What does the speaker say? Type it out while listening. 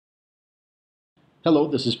Hello,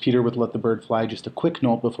 this is Peter with Let the Bird Fly. Just a quick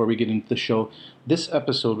note before we get into the show. This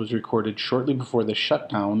episode was recorded shortly before the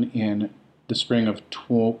shutdown in the spring of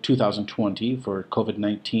 2020 for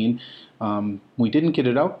COVID-19. We didn't get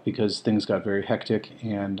it out because things got very hectic,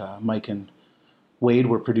 and Mike and Wade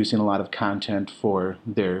were producing a lot of content for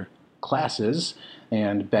their classes,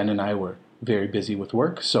 and Ben and I were very busy with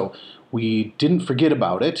work. So we didn't forget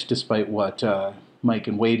about it, despite what Mike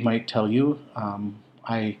and Wade might tell you.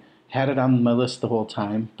 I had it on my list the whole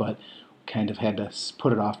time, but kind of had to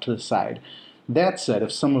put it off to the side. That said,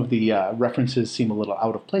 if some of the references seem a little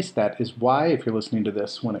out of place, that is why, if you're listening to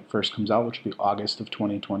this when it first comes out, which will be August of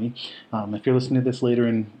 2020, if you're listening to this later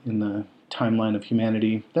in the timeline of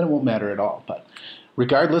humanity, then it won't matter at all. But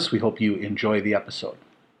regardless, we hope you enjoy the episode.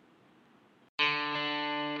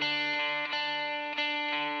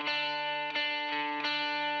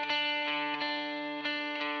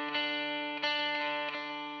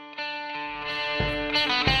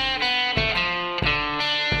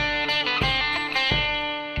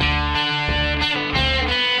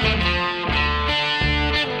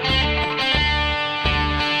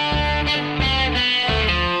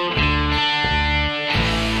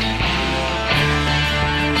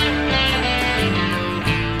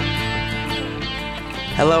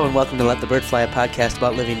 Hello and welcome to Let the Bird Fly, a podcast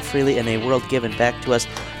about living freely in a world given back to us.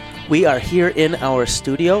 We are here in our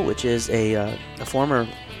studio, which is a former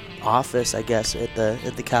office, I guess, at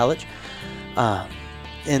the college,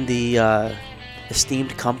 in the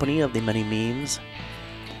esteemed company of the many memes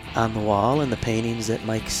on the wall and the paintings that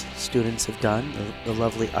Mike's students have done, the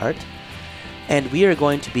lovely art. And we are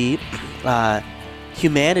going to be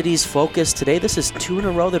humanities focused today. This is 2 in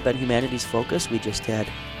a row that have been humanities focused. We just had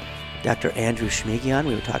Dr. Andrew Schmiege on.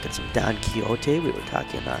 We were talking some Don Quixote. We were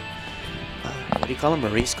talking, what do you call them,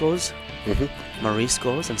 Moriscos? Mm-hmm.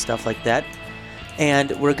 Moriscos and stuff like that. And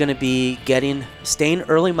we're going to be staying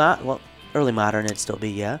early modern it'd still be,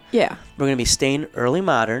 yeah? Yeah. We're going to be staying early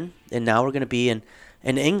modern, and now we're going to be in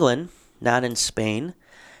England, not in Spain.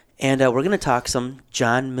 And we're going to talk some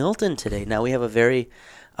John Milton today. Now, we have a very,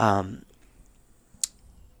 a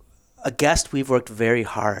guest we've worked very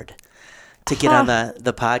hard to get on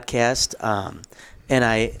the podcast,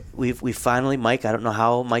 and we finally, Mike, I don't know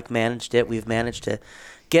how Mike managed it. We've managed to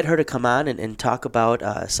get her to come on and talk about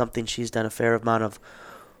something she's done a fair amount of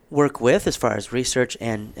work with as far as research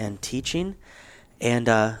and teaching. And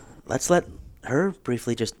let's let her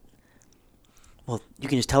briefly you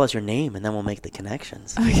can just tell us your name and then we'll make the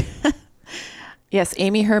connections. Okay. Yes,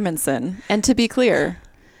 Amy Hermanson. And to be clear,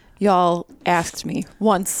 y'all asked me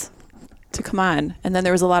once to come on, and then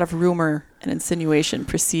there was a lot of rumor and insinuation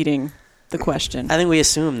preceding the question. I think we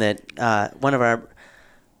assume that one of our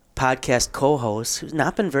podcast co-hosts, who's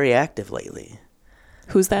not been very active lately.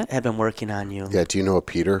 Who's that? Have been working on you. Yeah, do you know a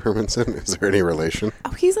Peter Hermanson? Is there any relation?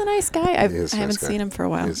 Oh, he's a nice guy. I haven't seen him for a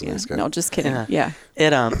while. He's a nice guy. No, just kidding. Yeah.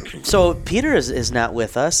 So Peter is not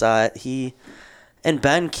with us. He and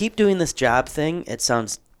Ben keep doing this job thing. It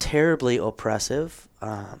sounds terribly oppressive.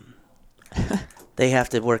 They have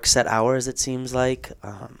to work set hours, it seems like.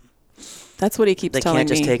 That's what he keeps telling me. They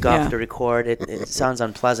can't just take off to record. It sounds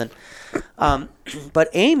unpleasant. But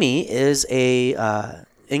Amy is a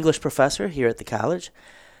English professor here at the college,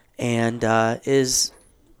 and has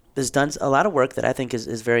done a lot of work that I think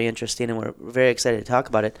is very interesting, and we're very excited to talk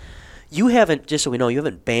about it. You haven't, just so we know, you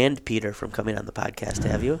haven't banned Peter from coming on the podcast,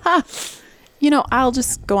 have you? I'll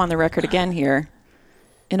just go on the record again here.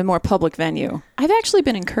 In a more public venue, I've actually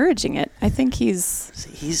been encouraging it. I think he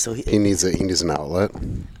needs an outlet.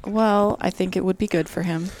 Well, I think it would be good for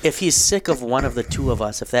him. If he's sick of one of the two of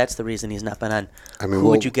us, if that's the reason he's not been on, who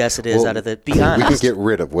would you guess it is out of the? Be honest. We can get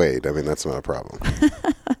rid of Wade. I mean, that's not a problem.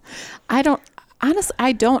 I don't.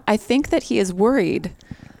 I think that he is worried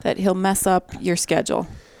that he'll mess up your schedule.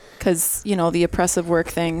 Because, the oppressive work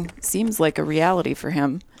thing seems like a reality for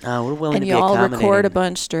him. We're willing to be accommodating. And you all record a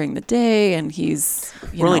bunch during the day, and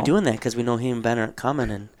we're only doing that because we know he and Ben aren't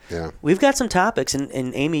coming. And we've got some topics, and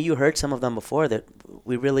Amy, you heard some of them before that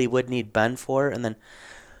we really would need Ben for. And then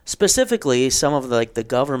specifically, some of the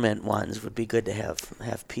government ones would be good to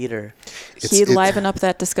have Peter. He'd liven up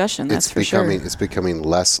that discussion, that's for sure. It's becoming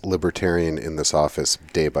less libertarian in this office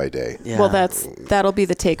day by day. Yeah. Well, that'll be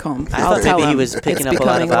the take-home. I'll tell him. He was picking up a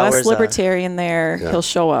lot of hours. Less libertarian there. Yeah. He'll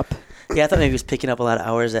show up. Yeah, I thought maybe he was picking up a lot of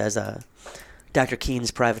hours as Dr.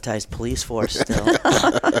 Keene's privatized police force still.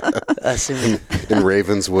 Assuming in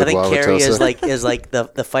Ravenswood, I think Wauwatosa. Carrie is like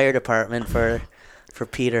the fire department for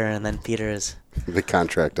Peter, and then Peter is the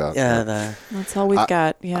contract out. Yeah, that's all we've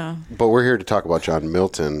got. Yeah. But we're here to talk about John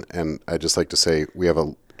Milton, and I'd just like to say we have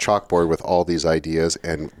a chalkboard with all these ideas,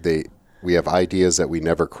 and We have ideas that we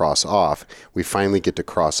never cross off. We finally get to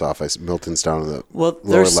cross off. Milton's down in the Well,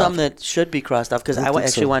 lower there's some left. that should be crossed off because I think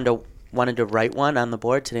actually so. wanted to write one on the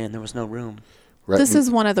board today, and there was no room. Right? This is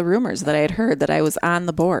one of the rumors that I had heard that I was on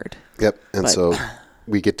the board. Yep. And but- so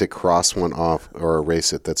we get to cross one off or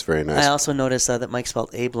erase it. That's very nice. I also noticed that Mike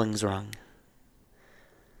spelled Ablings wrong.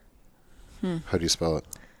 How do you spell it?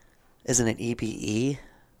 Isn't it EBE?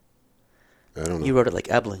 I don't know. You wrote it like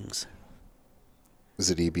Eblings. Is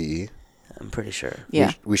it EBE? I'm pretty sure.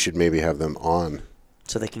 Yeah. We should maybe have them on.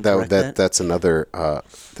 So they can correct that. That's another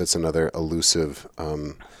elusive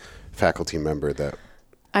faculty member that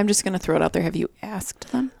I'm just going to throw it out there. Have you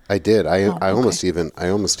asked them? I did. I okay. almost even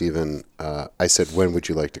I said, when would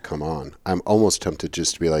you like to come on? I'm almost tempted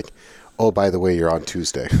just to be like, oh, by the way, you're on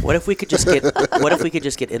Tuesday. What if we could just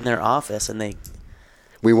get in their office and they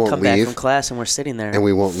We won't come back leave, from class and we're sitting there and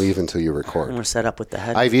we won't leave until you and record. we're set up with the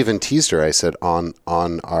head. I've even teased her. I said on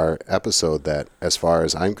our episode that, as far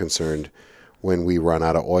as I'm concerned, when we run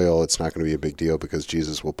out of oil, it's not going to be a big deal because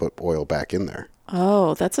Jesus will put oil back in there.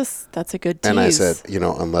 Oh, that's a good tease. And I said,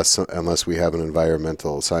 unless we have an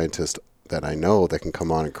environmental scientist that I know that can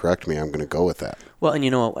come on and correct me, I'm going to go with that. Well, and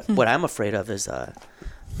you know what I'm afraid of is Dr.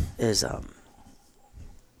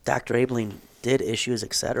 Abeling did issues,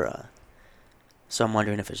 etc. So I'm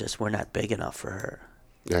wondering if it's just we're not big enough for her.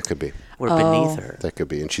 That could be. We're beneath her. That could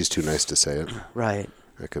be. And she's too nice to say it. Right.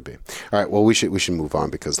 That could be. All right. Well, we should move on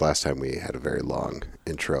because last time we had a very long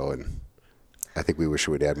intro, and I think we wish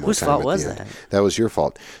we would add more Whose time fault at was the end. that? That was your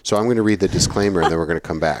fault. So I'm going to read the disclaimer, and then we're going to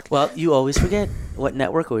come back. Well, you always forget what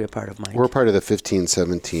network are we a part of, Mike? We're part of the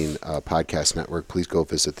 1517 podcast network. Please go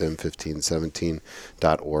visit them,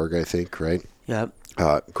 1517.org, I think, right? Yep.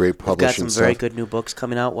 Great We've got publishing some very stuff. good new books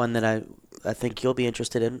coming out. One that I think you'll be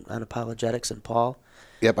interested in on apologetics and Paul.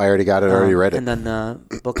 Yep, I already got it. I already read it. And then the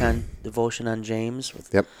book on devotion on James.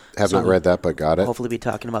 Yep, have not read that, but got it. Hopefully be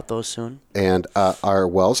talking about those soon. And our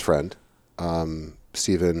Wells friend,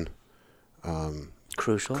 Stephen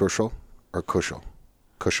Crucial. Kushel, or Kushel?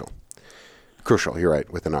 Kushel, you're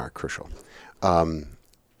right, with an R, Kushel.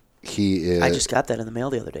 He is... I just got that in the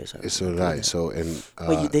mail the other day. So did I. So, and...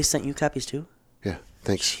 Wait, they sent you copies too? yeah,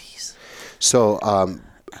 thanks. Jeez. So,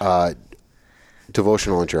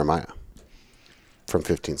 Devotional on Jeremiah from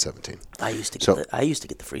 1517. I used to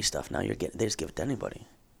get the free stuff. Now they just give it to anybody.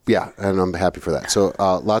 Yeah, and I'm happy for that. So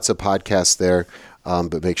lots of podcasts there,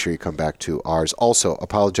 but make sure you come back to ours. Also,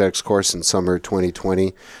 apologetics course in summer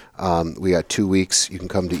 2020. We got 2 weeks. You can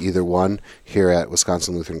come to either one here at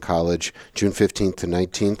Wisconsin Lutheran College, June 15th to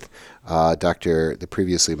 19th. The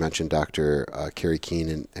previously mentioned Dr. Carrie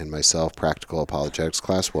Keene and myself, practical apologetics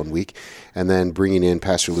class, 1 week. And then bringing in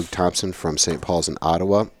Pastor Luke Thompson from St. Paul's in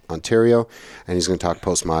Ottawa, Ontario, and he's going to talk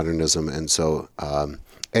postmodernism. And so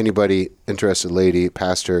anybody interested, lady,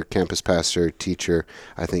 pastor, campus pastor, teacher,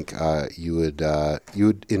 I think you would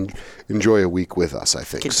enjoy a week with us, I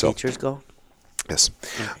think. Can teachers go? Yes.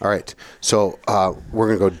 All right. So we're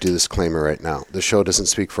going to go do this disclaimer right now. The show doesn't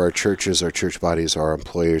speak for our churches, our church bodies, or our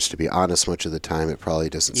employers. To be honest, much of the time, it probably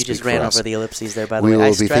doesn't You speak just for ran us. over the ellipses there, by the We way.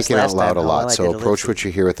 will be thinking out loud a lot. So approach what what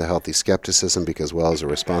you hear with a healthy skepticism, because, well, as a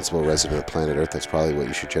responsible resident of planet Earth, that's probably what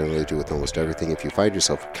you should generally do with almost everything. If you find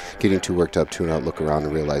yourself getting too worked up, tune out, look around,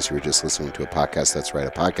 and realize you were just listening to a podcast. That's right,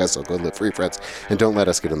 a podcast. So go live free, friends, and don't let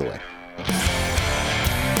us get in the way.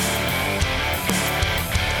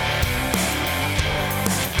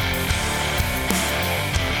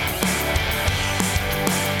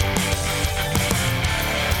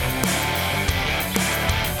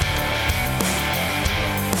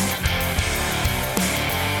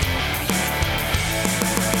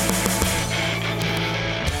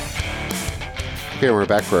 Okay, we're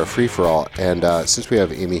back for our free-for-all, and since we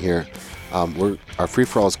have Amy here, our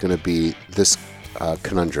free-for-all is going to be this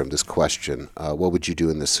conundrum, this question. What would you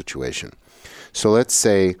do in this situation? So let's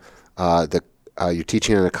say that you're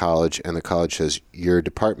teaching in a college, and the college says your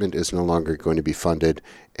department is no longer going to be funded,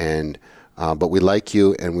 and but we like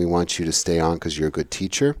you, and we want you to stay on because you're a good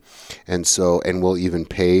teacher, and we'll even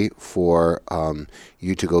pay for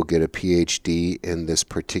you to go get a PhD in this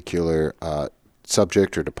particular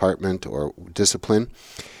subject or department or discipline,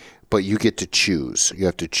 but you get to choose. You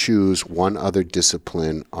have to choose one other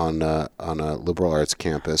discipline on a liberal arts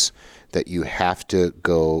campus that you have to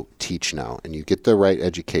go teach now, and you get the right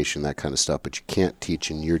education, that kind of stuff, but you can't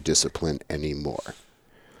teach in your discipline anymore.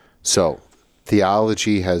 So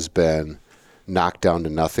theology has been knocked down to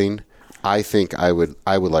nothing. I think I would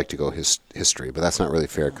like to go history, but that's not really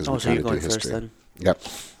fair because we so kind you're of do going first history. then? Yep.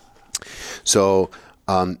 So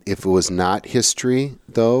if it was not history,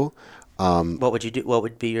 though, What would you do? What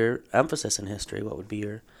would be your emphasis in history? What would be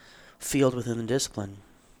your field within the discipline?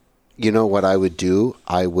 You know what I would do?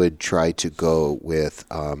 I would try to go with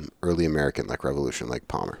early American, like Revolution, like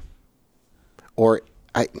Palmer. Or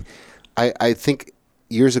I think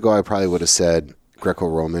years ago I probably would have said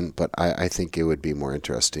Greco-Roman, but I think it would be more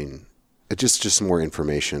interesting. Just more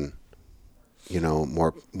information,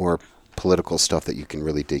 more political stuff that you can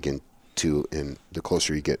really dig into in the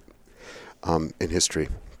closer you get in history.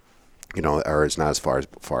 Or it's not as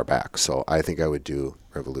far back. So I think I would do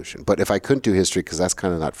Revolution. But if I couldn't do history, because that's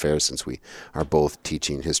kind of not fair since we are both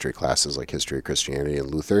teaching history classes like History of Christianity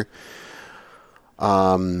and Luther,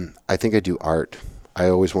 I think I'd do art. I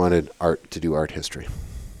always wanted to do art history.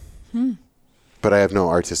 But I have no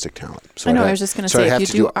artistic talent. So I was just going to say, if you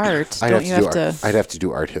do art, don't you have to... I'd have to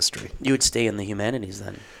do art history. You would stay in the humanities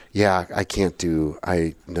then. Yeah, I can't go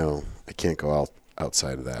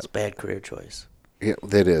outside of that. It's a bad career choice. Yeah,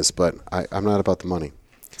 it is, but I'm not about the money.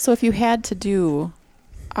 So if you had to do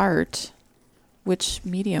art, which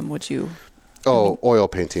medium would you? Oh, oil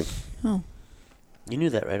painting. Oh. You knew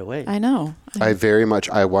that right away. I know. I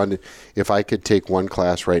wanted, if I could take one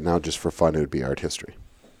class right now just for fun, it would be art history.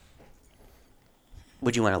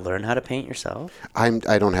 Would you want to learn how to paint yourself? I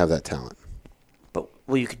don't have that talent. But,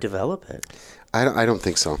 well, you could develop it. I don't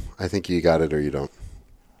think so. I think you got it or you don't.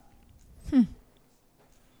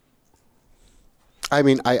 I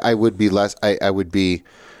mean, I would be less. I would be.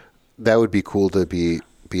 That would be cool to be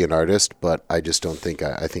an artist, but I just don't think.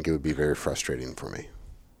 I think it would be very frustrating for me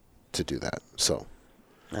to do that. So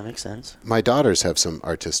that makes sense. My daughters have some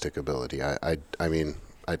artistic ability. I mean,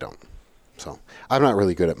 I don't. So I'm not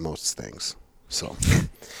really good at most things. So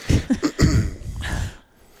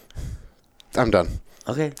I'm done.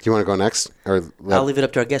 Okay. Do you want to go next, or I'll leave it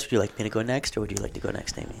up to our guest. Would you like me to go next, or would you like to go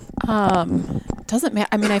next, Amy? Doesn't matter.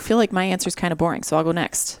 I mean, I feel like my answer is kind of boring, so I'll go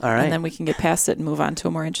next. All right. And then we can get past it and move on to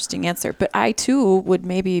a more interesting answer. But I, too, would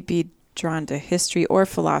maybe be drawn to history or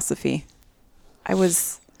philosophy. I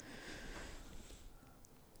was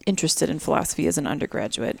interested in philosophy as an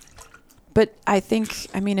undergraduate. But I think,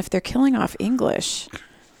 if they're killing off English,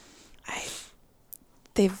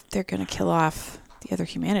 they're going to kill off the other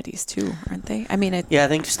humanities, too, aren't they? Yeah, I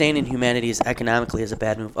think staying in humanities economically is a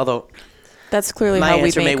bad move, although... That's clearly my how we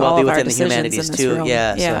answer make may well all be of our within the decisions humanities in this too. room.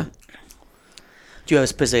 Yeah. Yeah. So, do you have a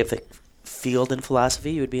specific field in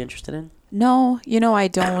philosophy you would be interested in? No, I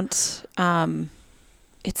don't. I'm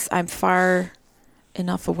far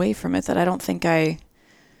enough away from it that I don't think I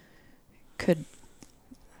could.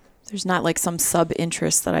 There's not like some sub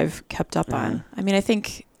interest that I've kept up on. I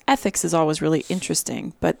think ethics is always really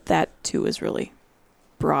interesting, but that too is really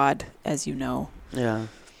broad, as you know. Yeah.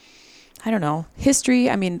 I don't know. History,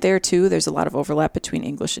 there too, there's a lot of overlap between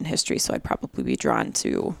English and history, so I'd probably be drawn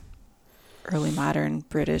to early modern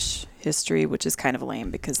British history, which is kind of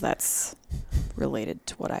lame because that's related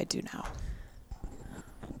to what I do now.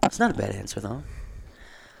 That's not a bad answer, though.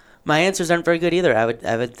 My answers aren't very good either. I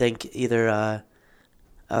would think either, I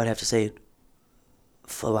would have to say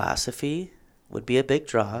philosophy would be a big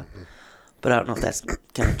draw, but I don't know if that's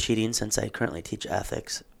kind of cheating since I currently teach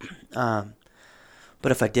ethics.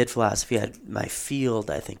 But if I did philosophy, my field,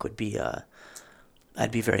 I think, would be,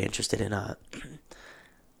 I'd be very interested in,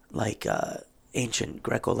 ancient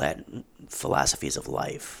Greco-Latin philosophies of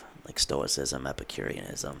life, like Stoicism,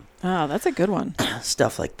 Epicureanism. Oh, that's a good one.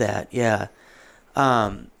 Stuff like that, yeah.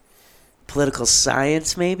 Political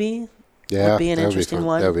science, maybe, would be an interesting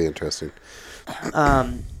one. That would be interesting.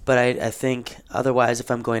 But I think, otherwise, if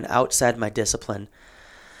I'm going outside my discipline,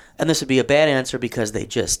 and this would be a bad answer because they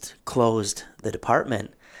just closed the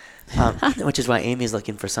department, which is why Amy's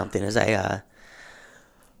looking for something. I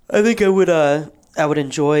think I would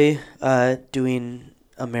enjoy doing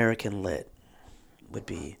American Lit. Would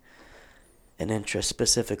be an interest,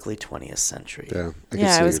 specifically 20th century.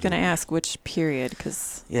 Yeah, I was going to ask which period,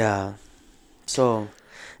 because yeah. So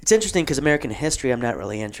it's interesting because American history I'm not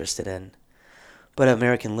really interested in, but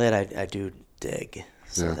American Lit I do dig.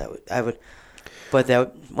 So I would. But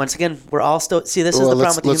that, once again, we're all still... See, this is the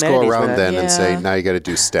problem with the humanities. Let's go around then and say, now you got to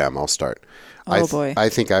do STEM. I'll start. Boy. I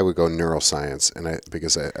think I would go neuroscience,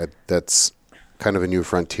 because that's kind of a new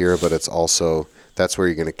frontier, but it's also... That's where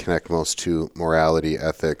you're going to connect most to morality,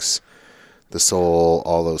 ethics, the soul,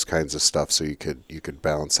 all those kinds of stuff, so you could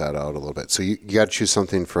balance that out a little bit. So you got to choose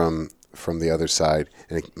something from the other side,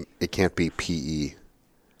 and it can't be PE.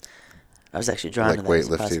 I was actually drawn to that as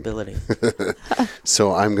a possibility.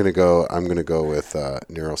 So I'm gonna go with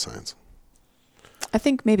neuroscience. I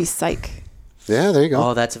think maybe psych. Yeah, there you go.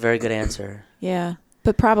 Oh, that's a very good answer. Yeah,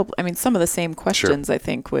 but probably, some of the same questions, I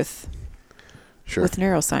think, with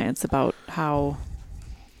neuroscience about how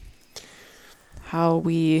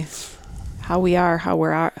we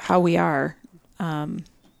are,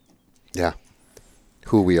 Yeah.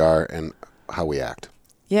 Who we are and how we act.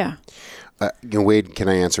 Yeah. Wade, can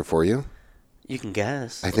I answer for you? You can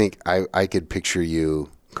guess. I think I could picture you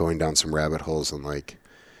going down some rabbit holes in like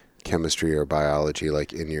chemistry or biology,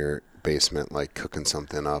 like in your basement, like cooking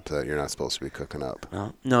something up that you're not supposed to be cooking up.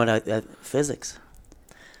 No, physics.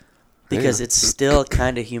 Because it's still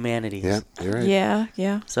kind of humanities. Yeah, you're right.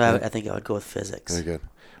 Yeah. So I think I would go with physics. Very good.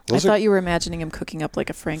 I thought you were imagining him cooking up like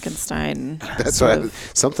a Frankenstein. That's sort what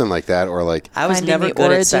of. something like that, or like I was Finding never the good at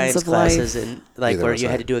origins science of classes life. and like Neither where was you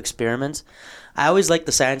I. had to do experiments. I always liked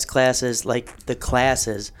the science classes, like the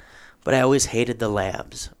classes, but I always hated the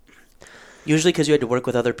labs. Usually because you had to work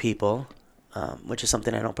with other people, which is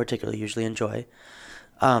something I don't particularly usually enjoy.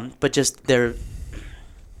 But just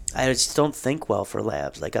I just don't think well for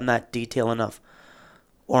labs. Like I'm not detail enough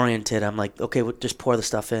oriented. I'm like, okay, well, just pour the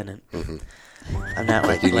stuff in, and I'm not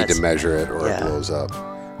like like you need to measure it or Yeah. it blows up.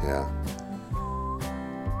 Yeah.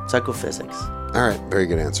 So I go physics. All right. Very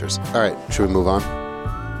good answers. All right. Should we move on?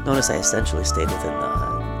 Notice I essentially stayed within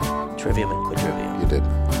trivium and quadrivium. You did.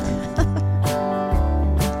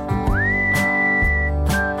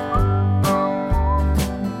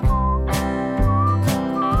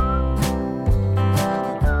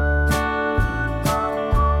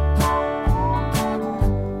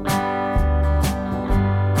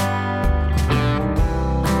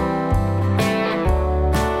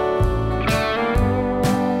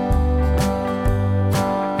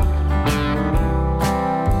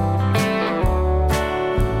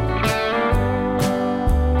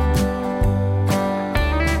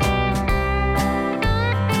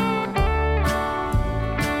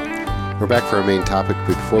 We're back for our main topic.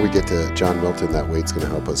 But before we get to John Milton, that Wade's going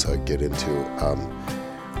to help us get into,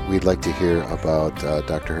 we'd like to hear about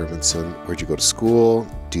Dr. Hermanson. Where'd you go to school?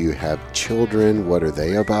 Do you have children? What are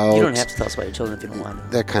they about? You don't have to tell us about your children if you don't want to.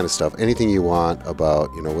 That kind of stuff. Anything you want about,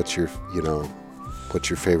 what's your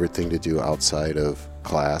favorite thing to do outside of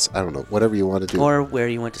class? I don't know. Whatever you want to do. Or where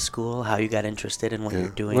you went to school, how you got interested in what you're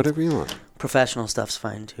doing. Whatever you want. Professional stuff's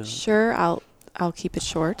fine too. Sure, I'll keep it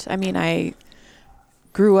short. I mean, I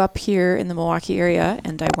grew up here in the Milwaukee area,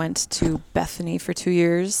 and I went to Bethany for 2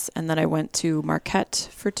 years, and then I went to Marquette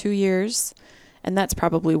for 2 years, and that's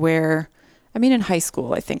probably where, in high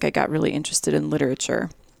school, I think I got really interested in literature.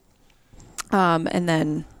 And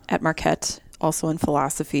then at Marquette, also in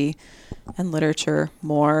philosophy and literature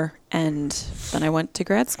more, and then I went to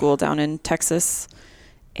grad school down in Texas,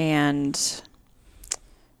 and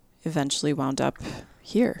eventually wound up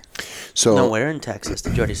here. So Nowhere in Texas.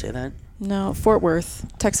 Did you already say that? No, Fort Worth,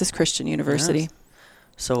 Texas Christian University. Yes.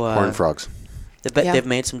 So Horned Frogs. Yeah. They've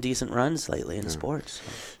made some decent runs lately in sports.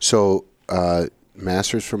 So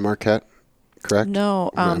master's from Marquette, correct?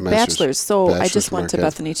 No, Master's- bachelor's. So I bachelor's just from went to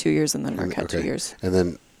Marquette. Bethany 2 years and then Marquette 2 years. And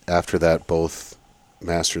then after that, both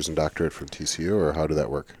master's and doctorate from TCU, or how did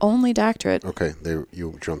that work? Only doctorate. Okay,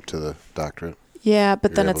 you jumped to the doctorate. Yeah,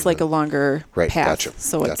 but then You're it's able like to- a longer Right, path. gotcha,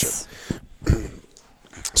 So gotcha. it's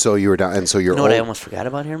So you were down, and so You know what I almost forgot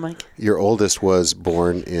about here, Mike? your oldest was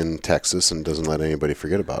born in Texas and doesn't let anybody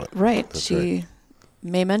forget about it. right. That's She right.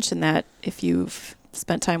 may mention that if you've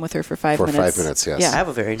spent time with her for 5 For minutes. 5 minutes, yes. I Yeah. have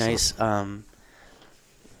a very nice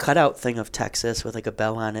cutout thing of Texas with like a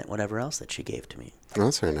bell on it, whatever else that she gave to me. Oh,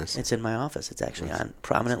 that's very nice. It's in my office. It's actually on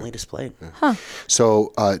prominently displayed.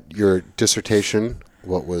 So your dissertation,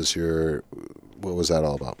 what was that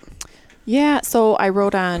all about? Yeah, so I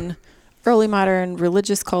wrote on early modern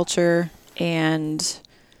religious culture and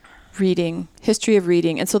reading, history of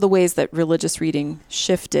reading, and so the ways that religious reading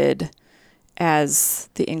shifted as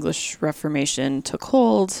the English Reformation took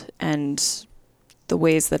hold and the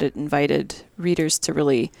ways that it invited readers to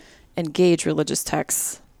really engage religious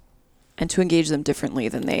texts and to engage them differently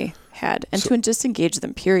than they had, and to just engage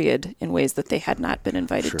them, period, in ways that they had not been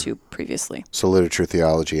invited to previously. So literature,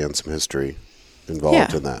 theology, and some history involved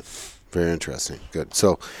Yeah. in that. Very interesting. Good.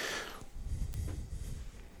 So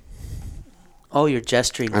Oh, you're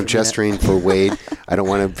gesturing. I'm for me. gesturing for Wade. I don't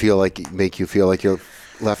want to make you feel like you're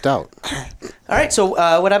left out. All right. So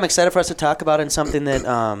what I'm excited for us to talk about, and something that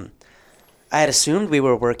I had assumed we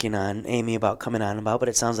were working on, Amy, about coming on about, but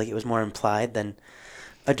it sounds like it was more implied than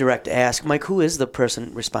a direct ask. Mike, who is the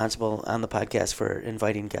person responsible on the podcast for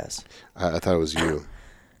inviting guests? I thought it was you.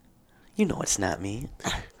 You know it's not me.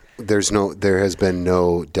 There has been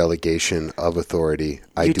no delegation of authority.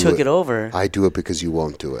 You took it over. I do it because you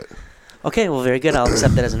won't do it. Okay, well, very good. I'll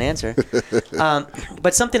accept that as an answer.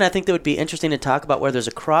 But something I think that would be interesting to talk about where there's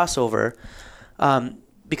a crossover,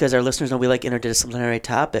 because our listeners know we like interdisciplinary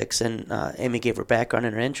topics, and Amy gave her background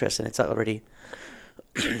and her interest, and it's already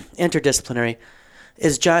interdisciplinary,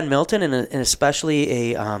 is John Milton, and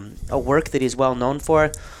especially a work that he's well known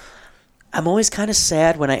for. I'm always kind of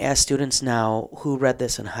sad when I ask students now who read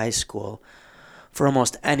this in high school for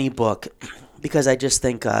almost any book, because I just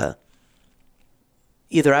think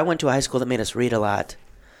either I went to a high school that made us read a lot,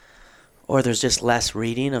 or there's just less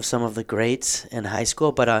reading of some of the greats in high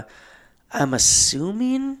school. But I'm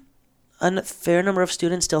assuming a fair number of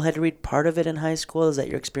students still had to read part of it in high school. Is that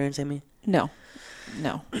your experience, Amy? No.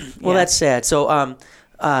 Well, that's sad. So,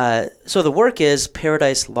 so the work is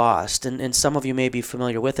Paradise Lost, and some of you may be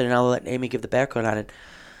familiar with it, and I'll let Amy give the background on it.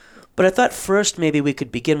 But I thought first maybe we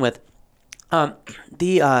could begin with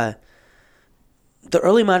the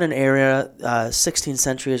early modern era. 16th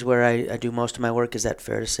century is where I do most of my work. Is that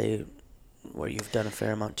fair to say? Where you've done a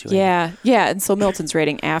fair amount too? Yeah. And so Milton's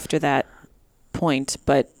writing after that point,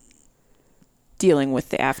 but dealing with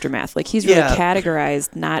the aftermath. Like, he's really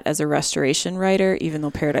categorized not as a Restoration writer, even though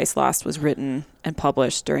Paradise Lost was written and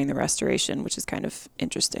published during the Restoration, which is kind of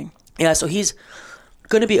interesting. Yeah, so he's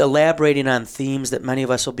going to be elaborating on themes that many of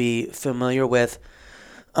us will be familiar with,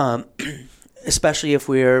 especially if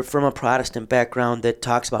we're from a Protestant background that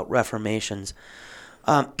talks about reformations.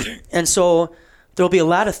 And so there will be a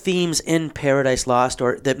lot of themes in Paradise Lost,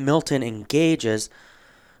 or that Milton engages,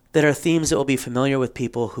 that are themes that will be familiar with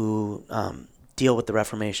people who deal with the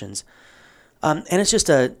Reformations. And it's just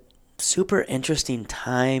a super interesting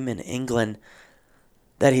time in England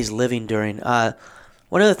that he's living during.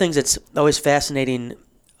 One of the things that's always fascinating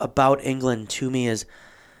about England to me is,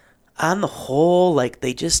 on the whole, like,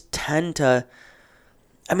 they just tend to,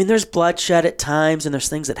 I mean, there's bloodshed at times and there's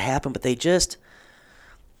things that happen, but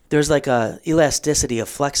there's like a elasticity, a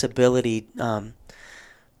flexibility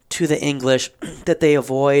to the English that they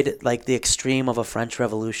avoid, like the extreme of a French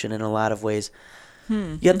Revolution in a lot of ways.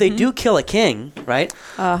 Yet they do kill a king, right?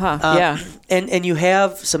 Yeah. And you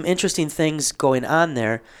have some interesting things going on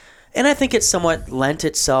there. And I think it somewhat lent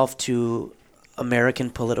itself to American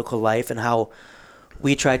political life and how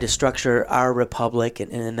we tried to structure our republic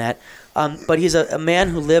and that. But he's a man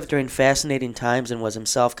who lived during fascinating times and was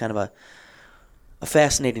himself kind of a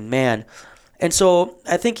fascinating man. And so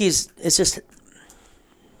I think it's just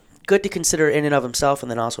good to consider in and of himself, and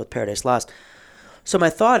then also with Paradise Lost. So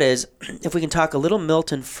my thought is, if we can talk a little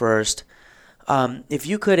Milton first, if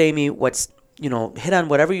you could, Amy, hit on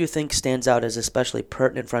whatever you think stands out as especially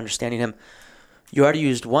pertinent for understanding him. You already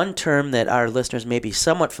used one term that our listeners may be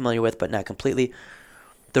somewhat familiar with, but not completely.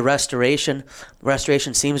 The Restoration.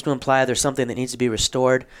 Restoration seems to imply there's something that needs to be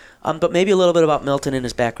restored. But maybe a little bit about Milton and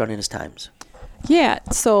his background and his times. Yeah,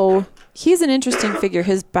 so he's an interesting figure.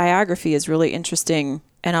 His biography is really interesting,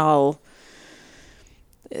 and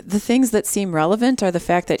the things that seem relevant are the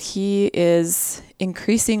fact that he is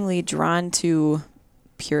increasingly drawn to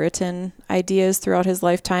Puritan ideas throughout his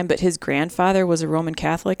lifetime, but his grandfather was a Roman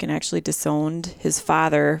Catholic and actually disowned his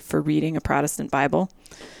father for reading a Protestant Bible.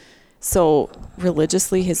 So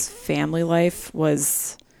religiously, his family life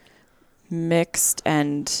was mixed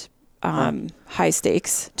and high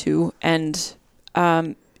stakes too. And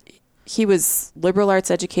he was liberal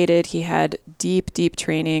arts educated. He had deep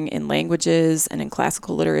training in languages and in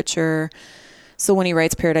classical literature. So when he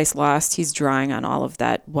writes Paradise Lost, he's drawing on all of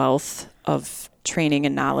that wealth of training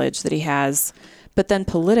and knowledge that he has. But then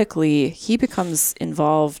politically, he becomes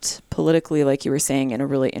involved politically, like you were saying, in a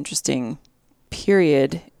really interesting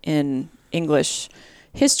period in English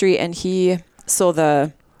history. And so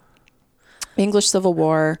the English Civil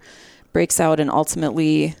War breaks out, and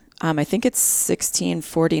ultimately, I think it's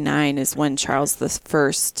 1649 is when Charles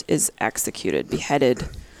I is executed, beheaded.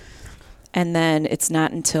 And then it's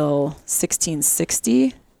not until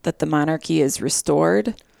 1660 that the monarchy is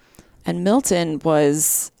restored. And Milton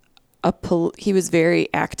was he was very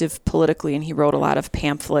active politically, and he wrote a lot of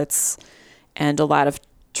pamphlets and a lot of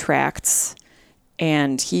tracts.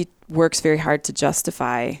 And he works very hard to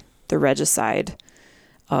justify the regicide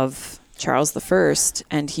of Charles I.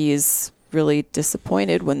 And he's really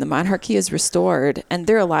disappointed when the monarchy is restored. And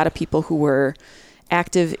there are a lot of people who were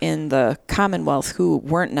active in the Commonwealth who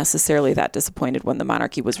weren't necessarily that disappointed when the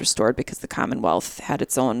monarchy was restored, because the Commonwealth had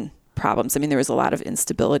its own problems. I mean, there was a lot of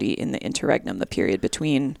instability in the interregnum, the period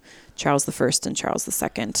between Charles I and Charles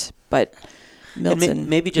II. But Milton...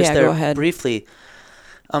 maybe just briefly,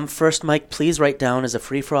 first, Mike, please write down as a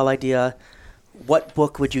free-for-all idea, what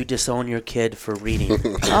book would you disown your kid for reading?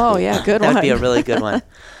 Oh, yeah, good one. That would be a really good one.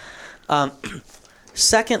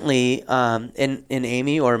 Secondly, in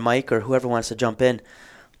Amy or Mike or whoever wants to jump in,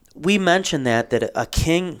 we mentioned that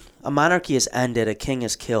a monarchy is ended, a king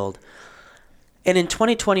is killed. And in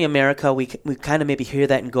 2020 America, we kind of maybe hear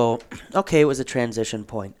that and go, okay, it was a transition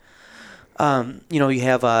point. You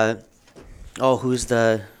have, who's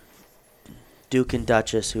the Duke and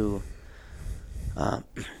Duchess who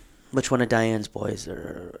which one of Diane's boys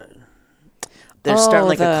are? They're starting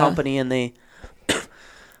like a company, and they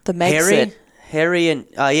the Megxit. Harry and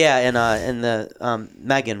the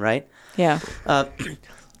Meghan, right? Yeah.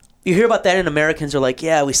 You hear about that, and Americans are like,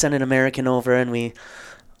 yeah, we sent an American over, and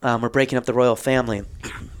we're breaking up the royal family.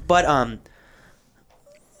 But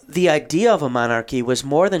the idea of a monarchy was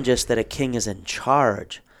more than just that a king is in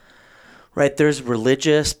charge, right? There's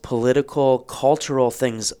religious, political, cultural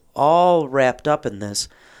things all wrapped up in this.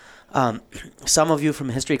 Some of you from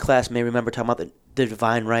history class may remember talking about the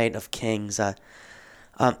divine right of kings.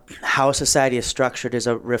 How society is structured is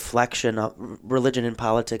a reflection of religion and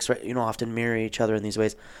politics, right? Often mirror each other in these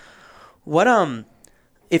ways. What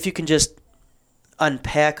if you can just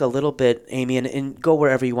unpack a little bit, Amy, and go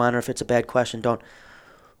wherever you want, or if it's a bad question, don't.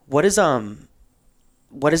 What does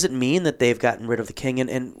it mean that they've gotten rid of the king,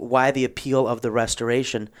 and why the appeal of the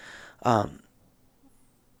restoration? Or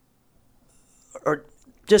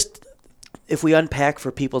just if we unpack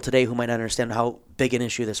for people today who might not understand how big an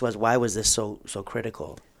issue this was, why was this so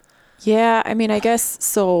critical? Yeah, I mean, I guess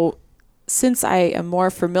so. Since I am more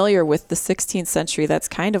familiar with the 16th century, that's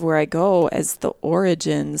kind of where I go as the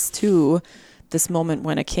origins to this moment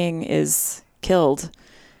when a king is killed.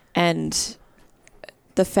 And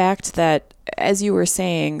the fact that, as you were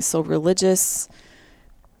saying, so religious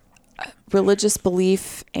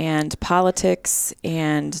belief and politics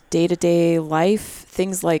and day-to-day life,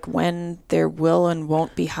 things like when there will and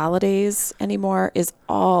won't be holidays anymore, is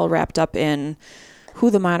all wrapped up in who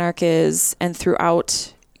the monarch is. And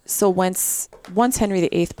throughout, so once Henry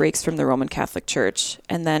VIII breaks from the Roman Catholic Church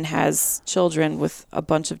and then has children with a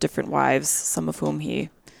bunch of different wives, some of whom he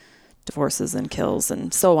divorces and kills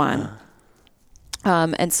and so on.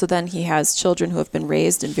 And so then he has children who have been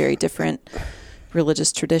raised in very different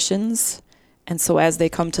religious traditions. And so as they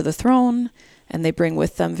come to the throne and they bring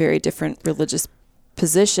with them very different religious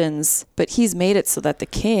positions, but he's made it so that the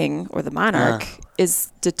king or the monarch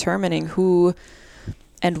is determining who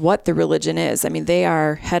and what the religion is. I mean, they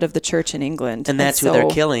are head of the church in England. And that's who they're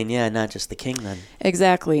killing, not just the king then.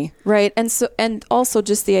 Exactly. Right. And also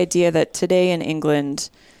just the idea that today in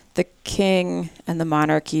England, the king and the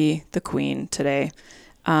monarchy, the queen today,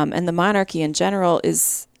 and the monarchy in general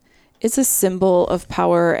is a symbol of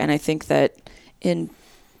power. And I think that in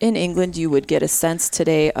England, you would get a sense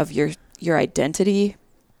today of your identity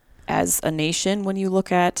as a nation when you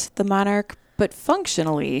look at the monarch. But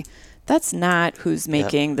functionally, that's not who's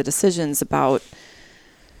making the decisions about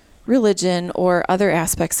religion or other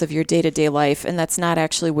aspects of your day-to-day life, and that's not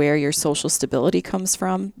actually where your social stability comes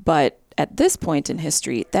from. But at this point in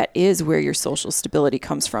history, that is where your social stability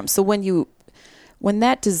comes from. So when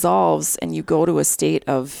that dissolves and you go to a state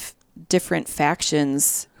of different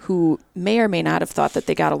factions who may or may not have thought that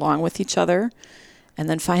they got along with each other, and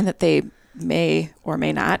then find that they may or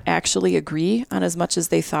may not actually agree on as much as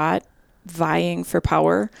they thought, vying for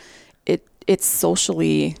power, it's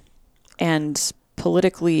socially and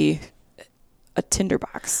politically a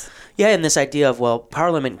tinderbox. Yeah, and this idea of, well,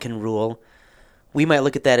 Parliament can rule, we might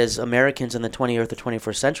look at that as Americans in the 20th or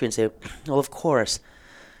 21st century and say, well, of course,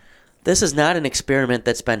 this is not an experiment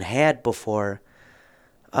that's been had before.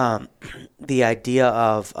 The idea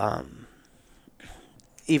of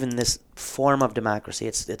even this form of democracy,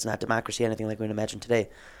 it's not democracy anything like we would imagine today,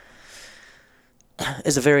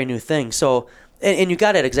 is a very new thing. So, and you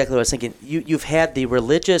got it exactly what I was thinking. You've had the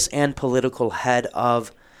religious and political head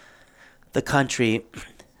of the country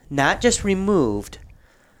not just removed,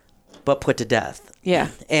 but put to death. Yeah.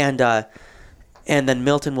 And then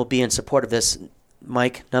Milton will be in support of this.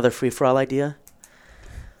 Mike, another free-for-all idea?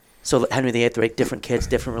 So Henry VIII, right? Different kids,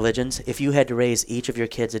 different religions. If you had to raise each of your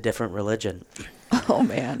kids a different religion, oh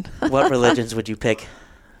man, what religions would you pick?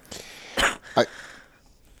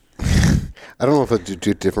 I don't know if I'd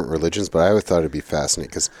do different religions, but I always thought it'd be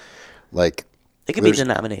fascinating because, like, it could be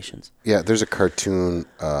denominations. Yeah, there's a cartoon,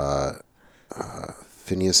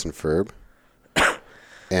 Phineas and Ferb,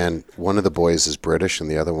 and one of the boys is British and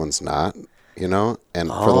the other one's not. And for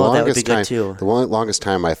the longest time, longest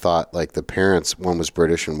time, I thought like the parents, one was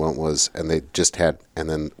British and one was, and they just had, and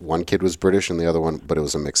then one kid was British and the other one, but it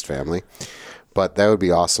was a mixed family. But that would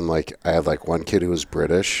be awesome. Like I had like one kid who was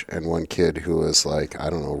British and one kid who was like, I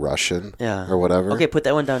don't know, Russian or whatever. Okay, put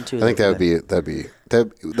that one down too. I think that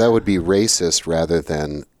would be racist rather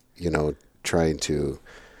than trying to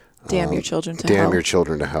damn your children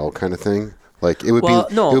to hell kind of thing. Like it would be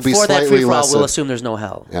for that free for all, we'll assume there's no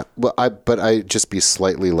hell. Yeah, well, I'd just be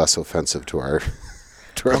slightly less offensive to our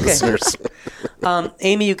listeners.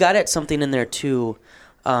 Amy, you got at something in there too.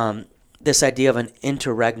 This idea of an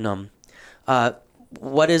interregnum.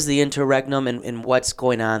 What is the interregnum and what's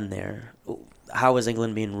going on there? how is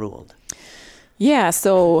England being ruled? Yeah,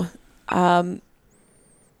 so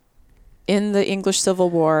in the English Civil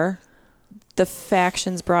War, the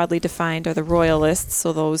factions broadly defined are the royalists,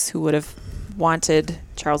 so those who would have wanted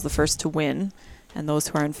Charles I to win, and those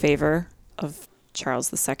who are in favor of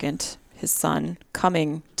Charles II, his son,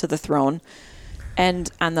 coming to the throne.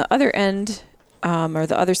 And on the other end, or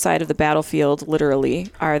the other side of the battlefield, literally,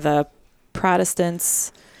 are the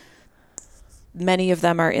Protestants. Many of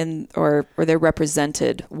them are in, or they're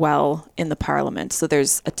represented well in the parliament. So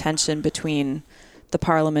there's a tension between the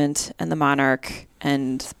parliament and the monarch,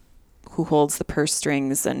 and who holds the purse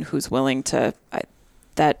strings and who's willing to,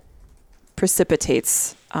 that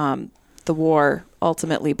precipitates the war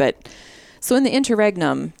ultimately. But so in the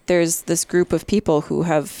interregnum, there's this group of people who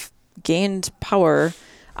have gained power.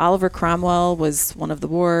 Oliver Cromwell was one of the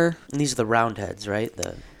war. And these are the Roundheads, right?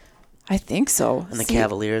 I think so. And the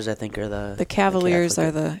Cavaliers, I think, are the Cavaliers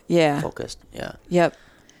are the focused. Yeah. Yep.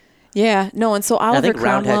 Yeah. No, and so Oliver I think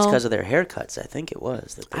Cromwell. Roundheads because of their haircuts. I think it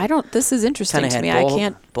was. I don't. This is interesting to me. I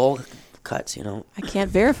can't. Bowl cuts, you know. I can't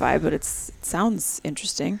verify, but it sounds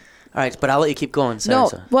interesting. All right, but I'll let you keep going.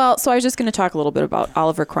 Sorry, no, well, so I was just going to talk a little bit about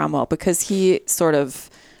Oliver Cromwell because he sort of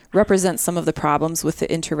represents some of the problems with the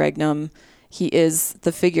interregnum. He is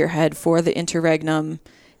the figurehead for the interregnum.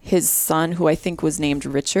 His son, who I think was named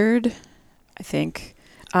Richard,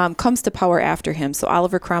 comes to power after him. So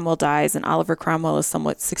Oliver Cromwell dies, and Oliver Cromwell is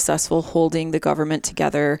somewhat successful holding the government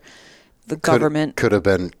together. The government could have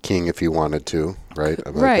been king if he wanted to, right?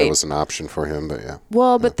 Right. That was an option for him, but yeah.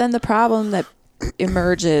 Well, but then the problem that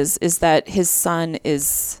emerges is that his son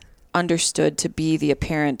is understood to be the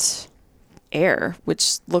apparent heir,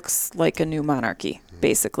 which looks like a new monarchy,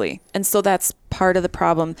 basically. And so that's part of the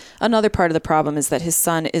problem. Another part of the problem is that his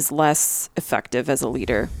son is less effective as a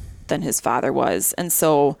leader than his father was. And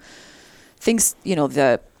so things,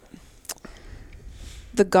 the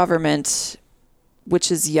government,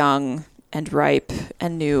 which is young and ripe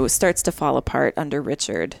and new, starts to fall apart under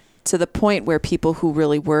Richard, to the point where people who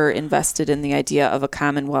really were invested in the idea of a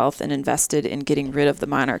commonwealth and invested in getting rid of the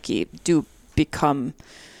monarchy do become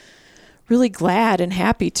really glad and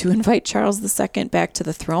happy to invite Charles II back to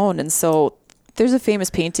the throne. And so there's a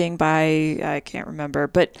famous painting by, I can't remember,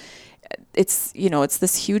 but it's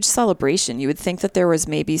this huge celebration. You would think that there was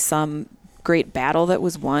maybe some great battle that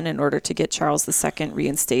was won in order to get Charles II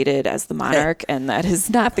reinstated as the monarch, and that is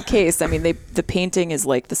not the case. I mean, the painting is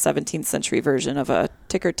like the 17th century version of a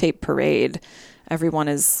ticker tape parade. Everyone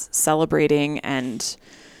is celebrating and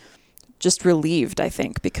just relieved, I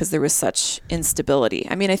think, because there was such instability.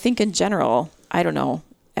 I mean, I think in general, I don't know,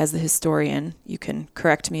 as the historian, you can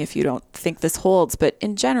correct me if you don't think this holds, but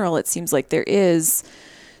in general, it seems like there is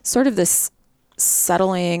sort of this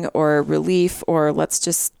settling or relief, or let's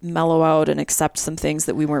just mellow out and accept some things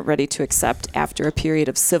that we weren't ready to accept after a period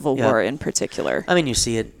of civil war in particular. I mean, you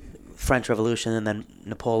see it, French Revolution and then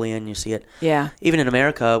Napoleon, you see it. Yeah. Even in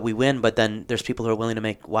America, we win, but then there's people who are willing to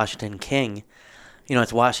make Washington king.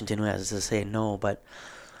 It's Washington who has to say no, but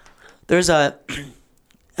there's end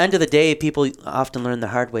of the day, people often learn the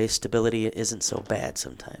hard way, stability isn't so bad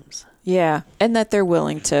sometimes. Yeah, and that they're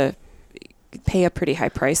willing to pay a pretty high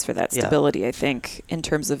price for that stability, I think, in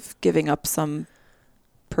terms of giving up some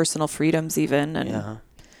personal freedoms even. And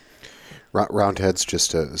Roundheads,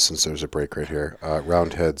 since there's a break right here,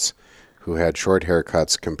 Roundheads who had short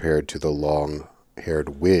haircuts compared to the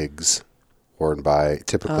long-haired wigs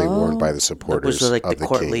typically worn by the supporters which was like of the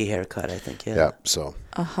courtly haircut, I think. Yeah, so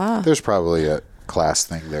there's probably a class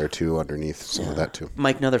thing there too underneath some of that too.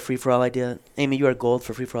 Mike, another free-for-all idea. Amy, you are gold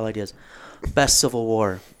for free-for-all ideas. Best Civil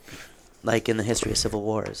War, like in the history of civil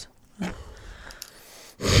wars.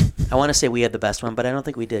 I want to say we had the best one, but I don't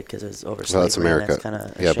think we did because it was over slavery. Well, that's America.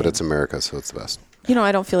 That's but it's America, so it's the best.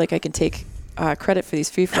 I don't feel like I can take credit for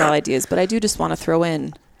these free-for-all ideas, but I do just want to throw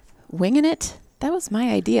in winging it. That was my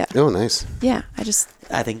idea. Oh, nice. Yeah,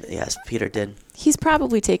 I think, yes, Peter did. He's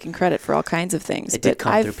probably taken credit for all kinds of things. It did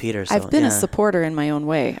come through Peter. So, I've been a supporter in my own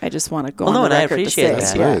way. I just want to go on the record I appreciate to that.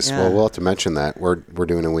 say. That's nice. Yeah. Well, we'll have to mention that. We're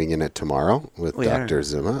doing a Winging It tomorrow with Dr.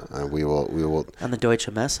 Zima. We will on the Deutsche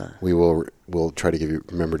Messe. We'll try to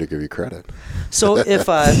remember to give you credit. So if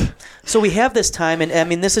so we have this time, and I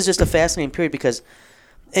mean this is just a fascinating period because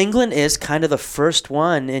England is kind of the first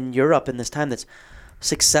one in Europe in this time that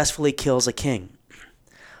successfully kills a king.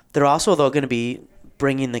 They're also, though, going to be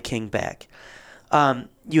bringing the king back. This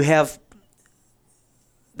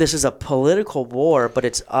is a political war, but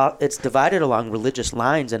it's divided along religious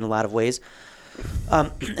lines in a lot of ways.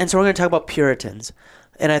 And so we're going to talk about Puritans.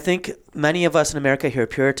 And I think many of us in America hear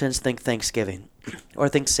Puritans think Thanksgiving or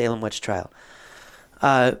think Salem witch trial.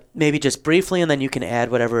 maybe just briefly, and then you can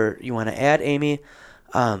add whatever you want to add, Amy.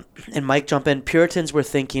 And Mike, jump in. Puritans were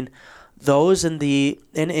thinking those in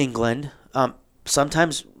England,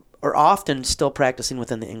 sometimes or often still practicing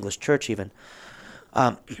within the English church even,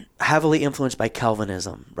 heavily influenced by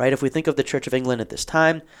Calvinism, right? If we think of the Church of England at this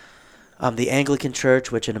time, the Anglican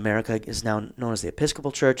Church, which in America is now known as the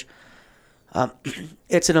Episcopal Church,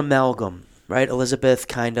 it's an amalgam, right? Elizabeth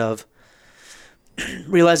kind of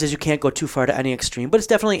realizes you can't go too far to any extreme, but it's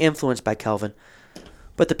definitely influenced by Calvin.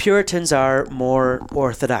 But the Puritans are more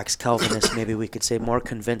orthodox Calvinists, maybe we could say more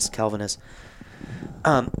convinced Calvinists.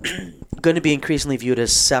 Going to be increasingly viewed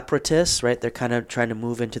as separatists, right? They're kind of trying to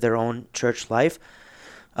move into their own church life,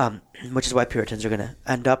 which is why Puritans are going to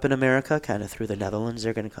end up in America, kind of through the Netherlands.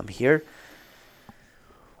 They're going to come here.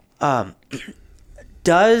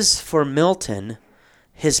 Does, for Milton,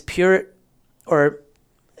 his and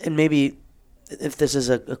maybe if this is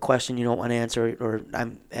a question you don't want to answer, or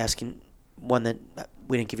I'm asking one that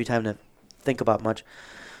we didn't give you time to think about much,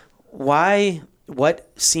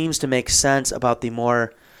 what seems to make sense about the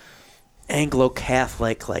more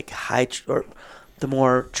Anglo-Catholic, or the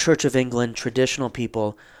more Church of England traditional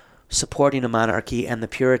people supporting a monarchy and the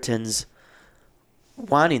Puritans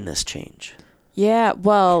wanting this change? Yeah,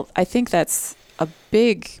 well, I think that's a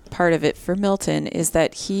big part of it for Milton, is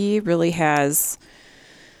that he really has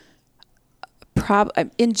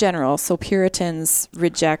in general, so Puritans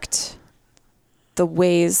reject the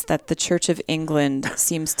ways that the Church of England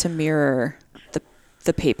seems to mirror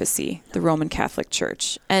the papacy, the Roman Catholic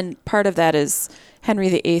Church. And part of that is Henry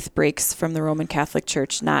VIII breaks from the Roman Catholic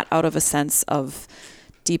Church, not out of a sense of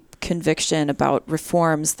deep conviction about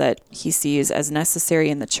reforms that he sees as necessary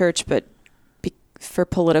in the church, but for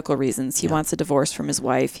political reasons. He wants a divorce from his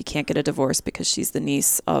wife. He can't get a divorce because she's the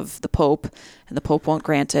niece of the Pope, and the Pope won't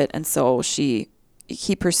grant it. And so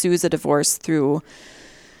he pursues a divorce through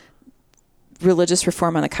religious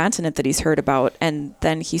reform on the continent that he's heard about, and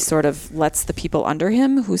then he sort of lets the people under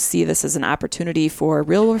him who see this as an opportunity for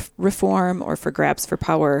real reform or for grabs for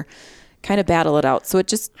power kind of battle it out. So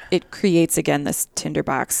it creates again this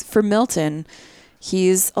tinderbox. For Milton,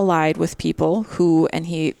 he's allied with people and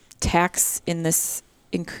he tacks in this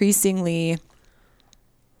increasingly,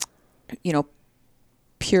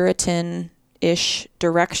 Puritan-ish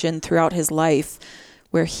direction throughout his life,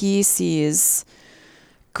 where he sees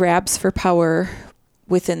grabs for power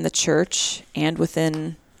within the church and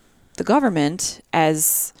within the government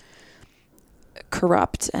as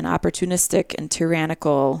corrupt and opportunistic and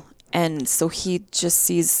tyrannical. And so he just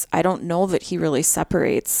sees, I don't know that he really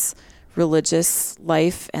separates religious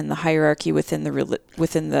life and the hierarchy within the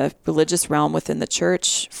religious realm within the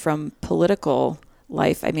church from political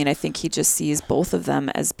life. I mean, I think he just sees both of them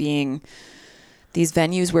as being these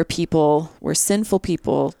venues where sinful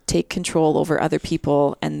people take control over other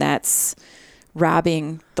people, and that's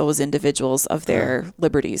robbing those individuals of their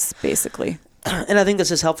liberties, basically. And I think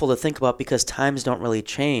this is helpful to think about because times don't really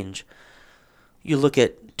change. You look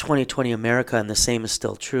at 2020 America, and the same is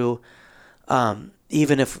still true.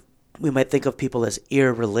 Even if we might think of people as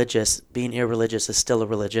irreligious, being irreligious is still a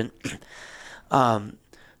religion.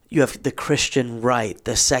 You have the Christian right,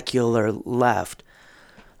 the secular left.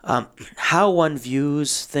 How one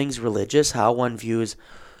views things religious, how one views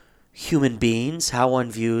human beings, how one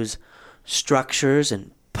views structures and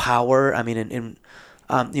power. I mean,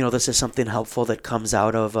 this is something helpful that comes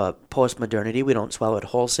out of postmodernity. We don't swallow it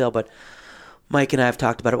wholesale, but Mike and I have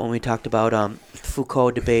talked about it when we talked about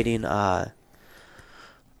Foucault debating Noam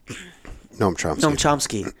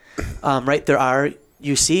Chomsky. Right?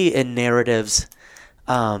 You see in narratives,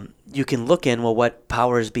 you can look in, well, what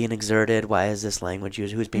power is being exerted? Why is this language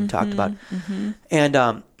used? Who's being talked about?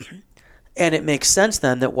 Mm-hmm. And it makes sense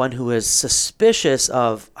then that one who is suspicious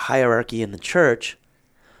of hierarchy in the church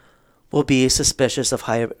will be suspicious of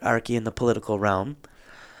hierarchy in the political realm.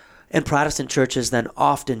 And Protestant churches then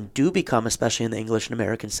often do become, especially in the English and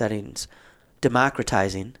American settings,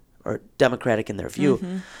 democratizing or democratic in their view.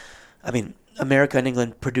 Mm-hmm. I mean, America and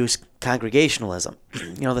England produce congregationalism.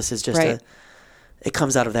 This is just right. It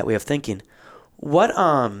comes out of that way of thinking. What,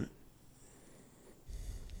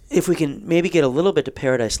 if we can maybe get a little bit to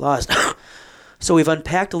Paradise Lost. So we've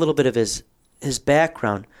unpacked a little bit of his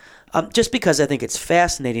background, just because I think it's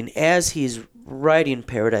fascinating as he's writing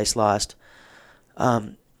Paradise Lost.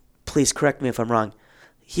 Please correct me if I'm wrong.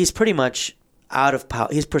 He's pretty much out of power.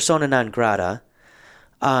 He's persona non grata,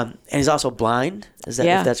 and he's also blind. If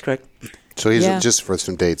that's correct? So he's, just for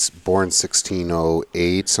some dates, born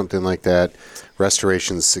 1608, something like that.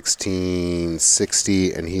 Restoration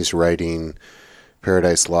 1660, and he's writing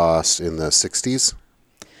Paradise Lost in the 60s.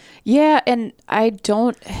 Yeah, and I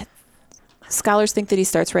don't scholars think that he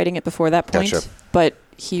starts writing it before that point, Gotcha. but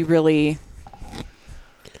he really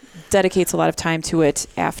dedicates a lot of time to it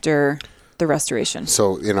after the Restoration.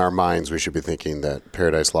 So in our minds, we should be thinking that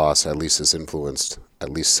Paradise Lost at least is influenced at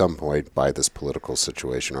least some point by this political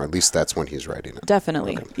situation, or at least that's when he's writing it.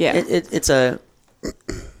 Definitely, yeah.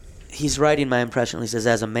 He's writing, my impression at least, is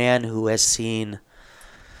as a man who has seen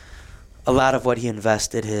a lot of what he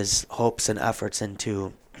invested his hopes and efforts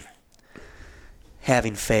into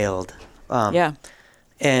having failed. Yeah.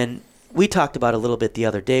 And we talked about it a little bit the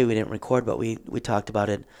other day. We didn't record, but we talked about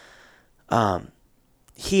it.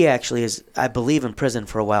 He actually is, I believe, in prison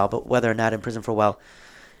for a while, but whether or not in prison for a while,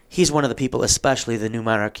 he's one of the people, especially the New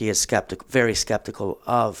Monarchy, is very skeptical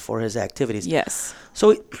of for his activities. Yes.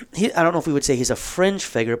 So I don't know if we would say he's a fringe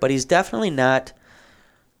figure, but he's definitely not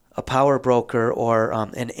a power broker or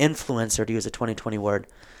an influencer, to use a 2020 word,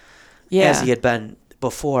 as he had been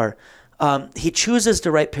before. He chooses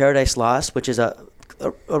to write Paradise Lost, which is a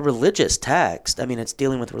religious text. I mean, it's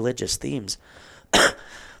dealing with religious themes.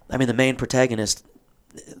 I mean, the main protagonist,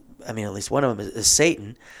 at least one of them is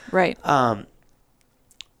Satan. Right.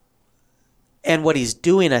 And what he's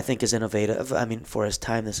doing, I think, is innovative. I mean, for his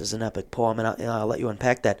time, this is an epic poem, and I'll let you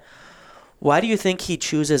unpack that. Why do you think he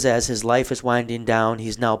chooses, as his life is winding down,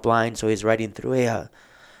 he's now blind, so he's writing through what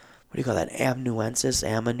do you call that, amanuensis?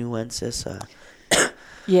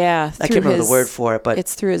 Yeah. I can't remember the word for it, but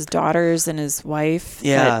it's through his daughters and his wife.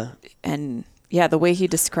 Yeah. The way he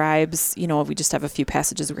describes, we just have a few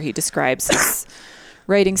passages where he describes his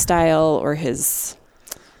writing style or his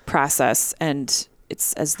process, and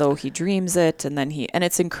it's as though he dreams it, and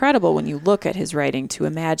it's incredible when you look at his writing to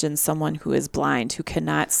imagine someone who is blind, who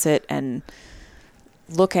cannot sit and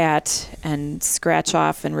look at and scratch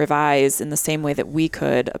off and revise in the same way that we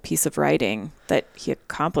could a piece of writing, that he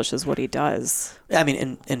accomplishes what he does. I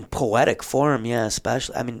mean, in poetic form, yeah,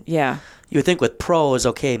 especially. I mean, yeah. You would think with prose,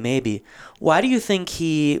 okay, maybe. Why do you think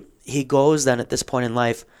he goes then at this point in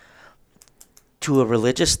life to a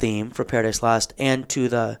religious theme for Paradise Lost and to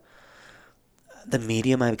the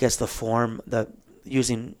medium, I guess, the form,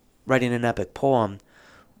 writing an epic poem?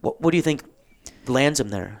 What do you think lands him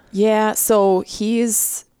there? Yeah, so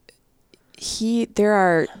there's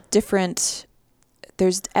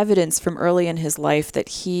evidence from early in his life that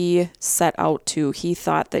he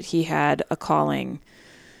thought that he had a calling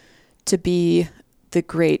to be the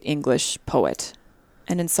great English poet.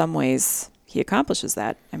 And in some ways, he accomplishes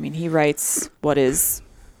that. I mean, he writes what is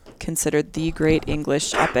considered the great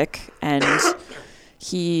English epic, and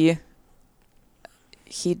he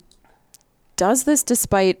does this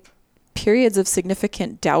despite periods of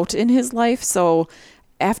significant doubt in his life. So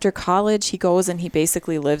after college, he goes and he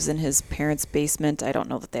basically lives in his parents' basement. I don't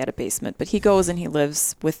know that they had a basement, but he goes and he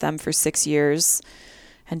lives with them for 6 years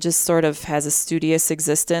and just sort of has a studious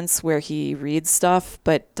existence where he reads stuff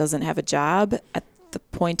but doesn't have a job at the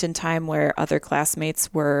point in time where other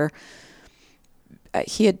classmates were.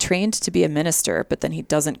 He had trained to be a minister, but then he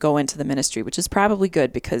doesn't go into the ministry, which is probably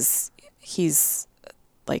good because he's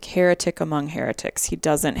like heretic among heretics. He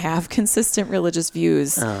doesn't have consistent religious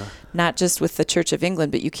views, not just with the Church of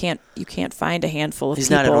England, but you can't find a handful of people.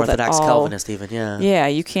 He's not an Orthodox Calvinist even, yeah. Yeah,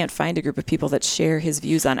 you can't find a group of people that share his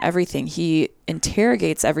views on everything. He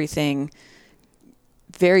interrogates everything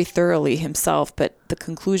very thoroughly himself, but the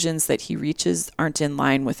conclusions that he reaches aren't in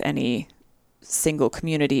line with any single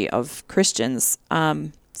community of Christians.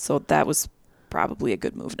 So that was probably a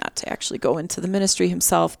good move not to actually go into the ministry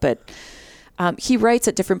himself, but he writes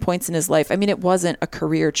at different points in his life. I mean, it wasn't a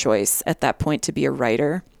career choice at that point to be a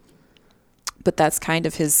writer, but that's kind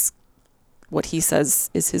of what he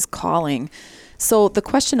says is his calling. So the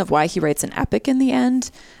question of why he writes an epic in the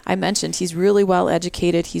end, I mentioned he's really well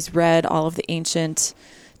educated. He's read all of the ancient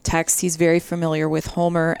texts. He's very familiar with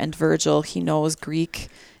Homer and Virgil. He knows Greek.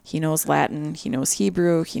 He knows Latin. He knows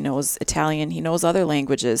Hebrew. He knows Italian. He knows other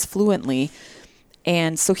languages fluently.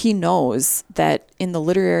 And so he knows that in the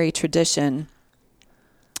literary tradition,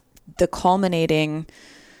 the culminating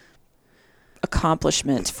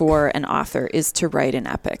accomplishment for an author is to write an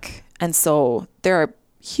epic. And so there are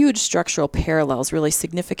huge structural parallels, really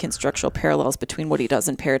significant structural parallels between what he does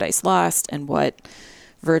in Paradise Lost and what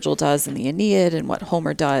Virgil does in the Aeneid and what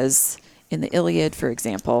Homer does in the Iliad, for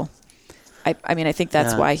example. I mean, I think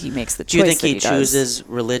that's why he makes the choice. Do you think he chooses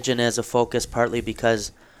religion as a focus partly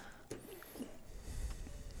because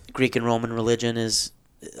Greek and Roman religion is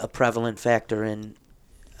a prevalent factor in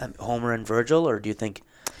Homer and Virgil, or do you think?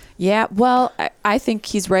 Yeah, well, I think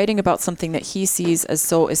he's writing about something that he sees as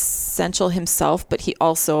so essential himself, but he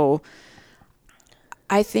also,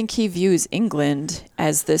 I think he views England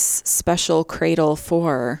as this special cradle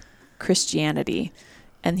for Christianity.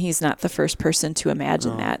 And he's not the first person to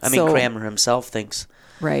imagine that. I mean, Cranmer himself thinks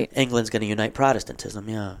right. England's going to unite Protestantism,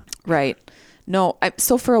 yeah. Right. No,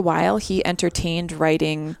 so for a while, he entertained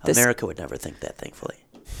writing this... America would never think that, thankfully.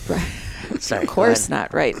 Right. Sorry. Of course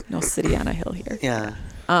not, right. No city on a hill here. Yeah.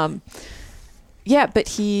 Yeah, but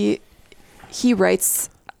he writes,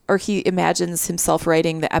 or he imagines himself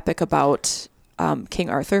writing the epic about King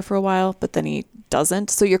Arthur for a while, but then he doesn't.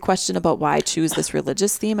 So your question about why choose this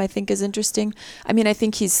religious theme, I think, is interesting. I mean, I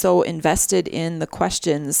think he's so invested in the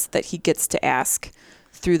questions that he gets to ask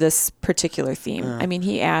through this particular theme. I mean,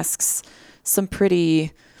 he asks some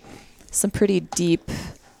pretty deep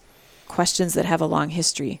questions that have a long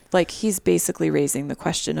history. Like, he's basically raising the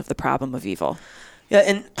question of the problem of evil. Yeah,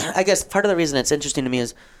 and I guess part of the reason it's interesting to me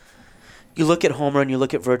is you look at Homer and you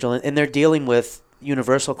look at Virgil, and they're dealing with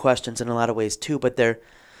universal questions in a lot of ways too, but they're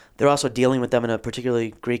also dealing with them in a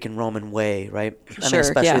particularly Greek and Roman way, right? I mean,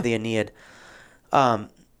 especially the Aeneid.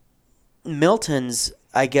 Milton's,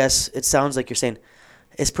 I guess it sounds like you're saying,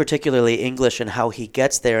 is particularly English in how he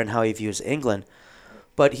gets there and how he views England.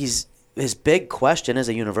 But his big question is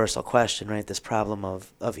a universal question, right? This problem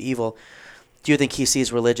of evil. Do you think he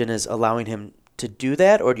sees religion as allowing him to do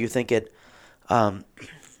that, or do you think it,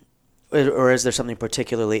 or is there something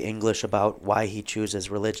particularly English about why he chooses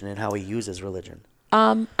religion and how he uses religion?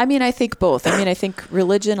 I mean, I think both. I mean, I think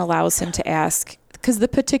religion allows him to ask, because the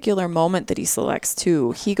particular moment that he selects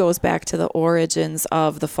too, he goes back to the origins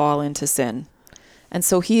of the fall into sin. And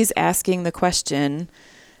so he's asking the question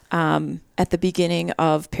at the beginning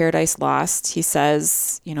of Paradise Lost. He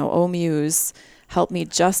says, "O Muse, help me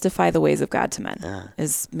justify the ways of God to men,"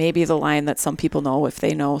 is maybe the line that some people know if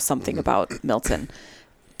they know something about Milton.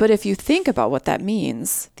 But if you think about what that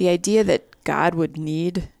means, the idea that God would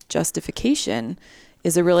need justification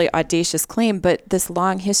is a really audacious claim. But this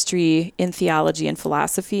long history in theology and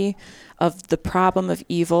philosophy of the problem of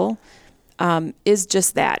evil is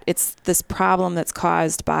just that. It's this problem that's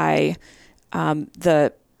caused by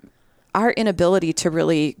our inability to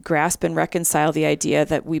really grasp and reconcile the idea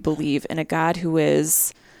that we believe in a God who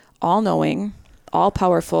is all-knowing,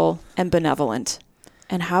 all-powerful, and benevolent.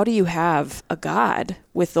 And how do you have a God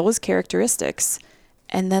with those characteristics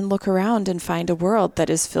and then look around and find a world that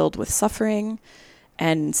is filled with suffering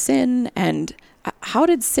and sin? And how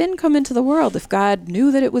did sin come into the world? If God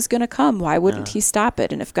knew that it was going to come, why wouldn't he stop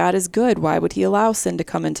it? And if God is good, why would he allow sin to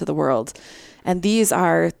come into the world? And these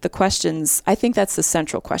are the questions. I think that's the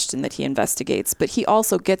central question that he investigates. But he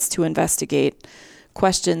also gets to investigate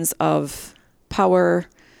questions of power,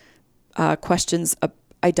 questions of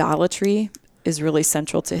idolatry is really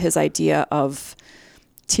central to his idea of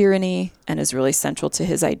tyranny, and is really central to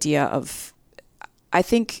his idea of, I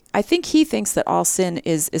think he thinks that all sin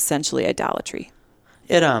is essentially idolatry.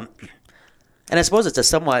 And I suppose it's a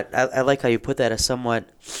somewhat, I like how you put that, a somewhat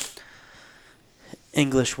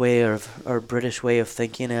English way or British way of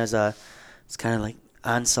thinking, it's kind of like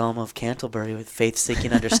Anselm of Canterbury with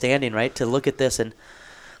faith-seeking understanding, right? To look at this and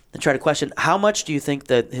try to question, how much do you think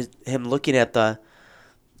that him looking at the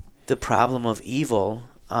problem of evil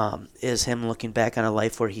is him looking back on a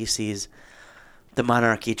life where he sees the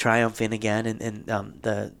monarchy triumphing again and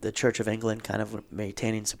the Church of England kind of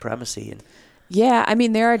maintaining supremacy? Yeah, I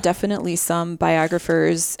mean, there are definitely some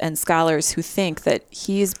biographers and scholars who think that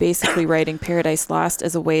he's basically writing Paradise Lost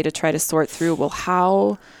as a way to try to sort through, well,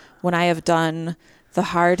 how, when I have done the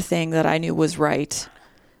hard thing that I knew was right,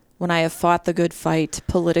 when I have fought the good fight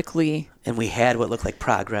politically, and we had what looked like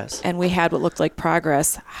progress, how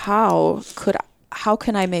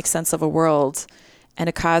can I make sense of a world and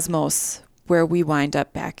a cosmos where we wind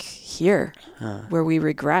up back here, where we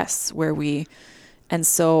regress, and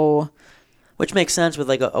so... Which makes sense with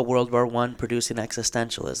like a World War I producing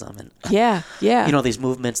existentialism. And yeah. These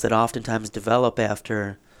movements that oftentimes develop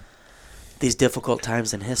after these difficult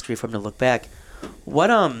times in history from to look back.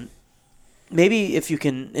 What, maybe if you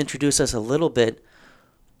can introduce us a little bit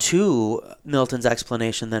to Milton's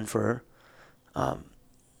explanation then for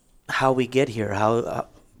how we get here,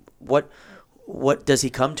 what does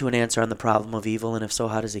he come to an answer on the problem of evil, and if so,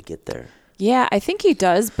 how does he get there? Yeah, I think he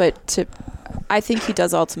does, I think he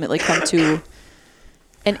does ultimately come to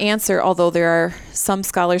an answer, although there are some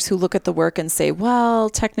scholars who look at the work and say, well,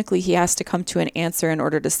 technically he has to come to an answer in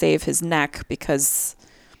order to save his neck, because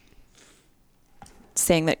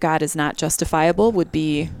saying that God is not justifiable would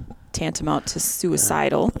be tantamount to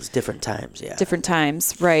suicidal. It's different times, yeah. Different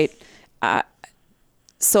times, right.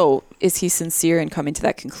 So is he sincere in coming to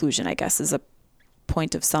that conclusion, I guess, is a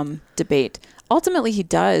point of some debate. Ultimately, he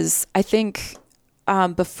does. I think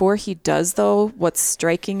before he does, though, what's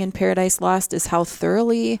striking in Paradise Lost is how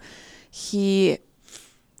thoroughly he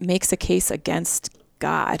makes a case against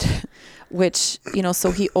God, which,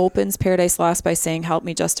 so he opens Paradise Lost by saying, help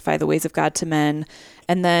me justify the ways of God to men.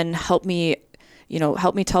 And then help me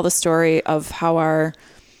tell the story of how our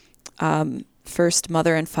first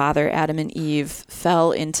mother and father, Adam and Eve,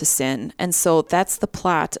 fell into sin. And so that's the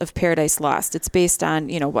plot of Paradise Lost. It's based on,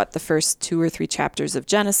 the first 2 or 3 chapters of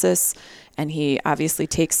Genesis. And he obviously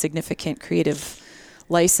takes significant creative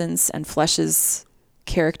license and fleshes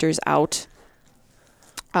characters out,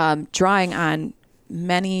 drawing on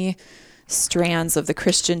many strands of the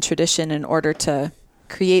Christian tradition in order to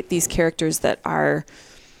create these characters that are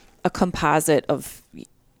a composite of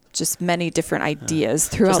just many different ideas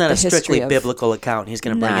throughout the history. It's not a strictly biblical account. He's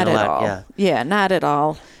going to bring in a lot. Yeah, not at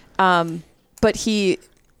all. But he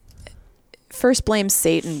first blames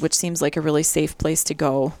Satan, which seems like a really safe place to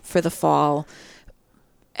go for the fall.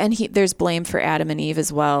 And there's blame for Adam and Eve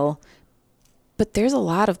as well. But there's a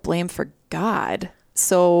lot of blame for God.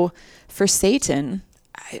 So for Satan,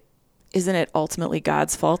 isn't it ultimately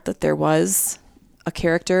God's fault that there was a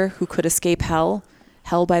character who could escape hell?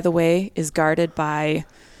 Hell, by the way, is guarded by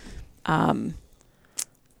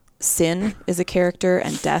sin is a character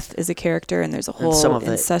and death is a character, and there's a whole some of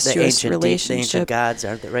incestuous relationship. The ancient gods,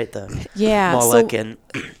 aren't they? Right? Yeah. Moloch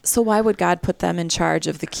so why would God put them in charge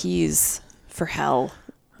of the keys for hell?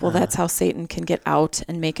 Well, that's how Satan can get out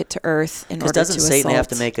and make it to earth in order to assault. Doesn't Satan have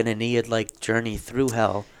to make an Aeneid-like journey through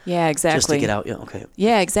hell? Yeah, exactly. Just to get out. Yeah, okay.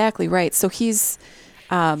 Yeah, exactly right. So he's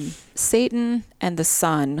Satan and the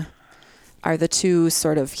sun are the two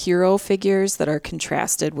sort of hero figures that are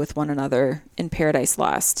contrasted with one another in Paradise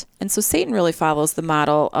Lost. And so Satan really follows the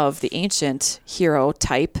model of the ancient hero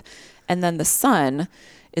type, and then the sun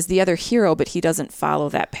is the other hero, but he doesn't follow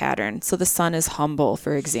that pattern. So the sun is humble,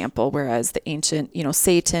 for example, whereas the ancient,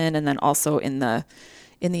 Satan, and then also in the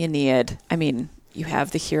Aeneid, you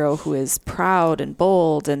have the hero who is proud and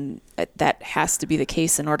bold, and that has to be the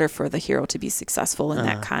case in order for the hero to be successful in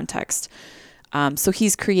that context. So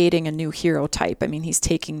he's creating a new hero type. He's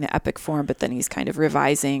taking the epic form, but then he's kind of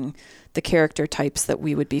revising the character types that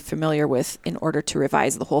we would be familiar with in order to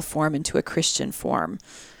revise the whole form into a Christian form,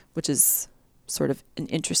 which is sort of an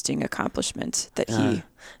interesting accomplishment that he...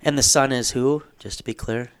 And the son is who, just to be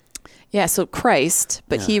clear? Yeah, so Christ,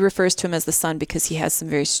 but he refers to him as the son because he has some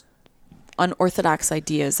very unorthodox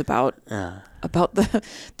ideas about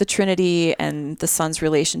the Trinity and the Son's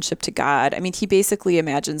relationship to God. He basically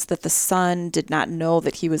imagines that the Son did not know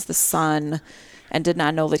that he was the Son and did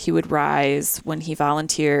not know that he would rise when he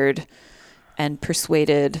volunteered and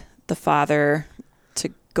persuaded the Father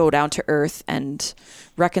to go down to earth and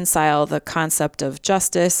reconcile the concept of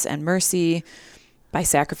justice and mercy by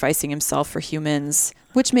sacrificing himself for humans,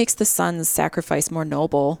 which makes the Son's sacrifice more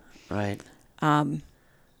noble. Right.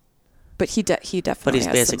 But he definitely But he's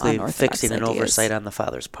has basically some fixing an ideas. oversight on the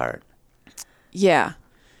Father's part. Yeah.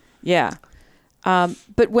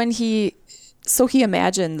 But when he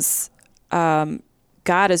imagines God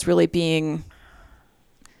as really being,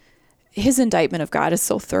 his indictment of God is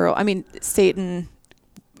so thorough. Satan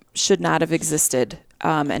should not have existed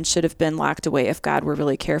and should have been locked away if God were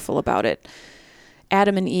really careful about it.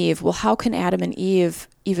 Adam and Eve, well, how can Adam and Eve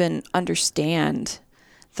even understand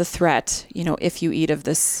the threat? If you eat of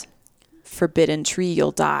this forbidden tree,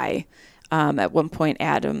 you'll die. At one point,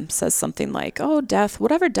 Adam says something like, oh, death,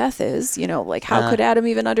 whatever death is, how could Adam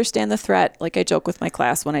even understand the threat? Like I joke with my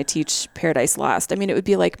class when I teach Paradise Lost. It would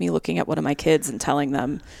be like me looking at one of my kids and telling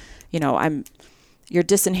them, you're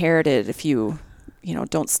disinherited if you,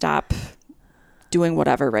 don't stop doing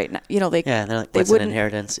whatever right now. They're like, what's an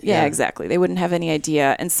inheritance? Yeah, exactly. They wouldn't have any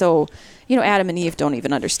idea. And so, Adam and Eve don't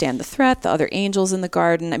even understand the threat, the other angels in the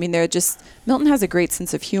garden. Milton has a great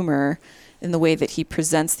sense of humor in the way that he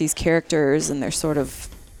presents these characters, and they're sort of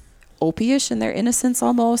opie-ish in their innocence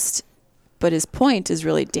almost. But his point is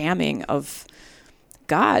really damning of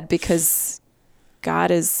God, because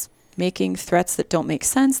God is making threats that don't make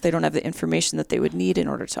sense. They don't have the information that they would need in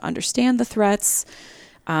order to understand the threats.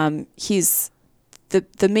 The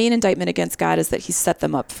main indictment against God is that he set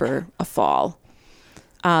them up for a fall.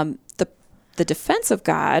 The defense of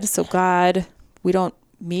God, so God, we don't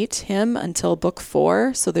meet him until book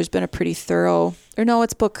 4. So there's been a pretty thorough,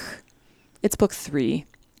 it's book 3.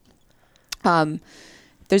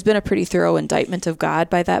 There's been a pretty thorough indictment of God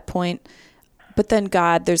by that point. But then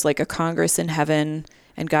God, there's like a Congress in heaven,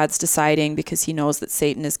 and God's deciding, because he knows that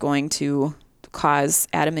Satan is going to cause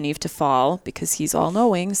Adam and Eve to fall, because he's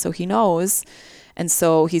all-knowing, so he knows. And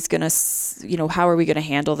so he's going to, how are we going to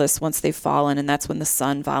handle this once they've fallen? And that's when the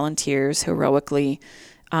Son volunteers heroically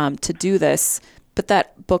to do this. But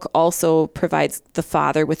that book also provides the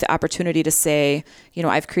Father with the opportunity to say,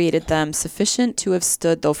 I've created them sufficient to have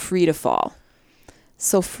stood, though free to fall.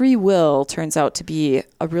 So free will turns out to be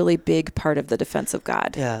a really big part of the defense of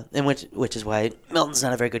God. Yeah, and which is why Milton's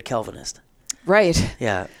not a very good Calvinist. Right.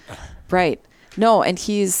 Yeah. Right. No, and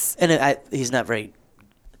he's not very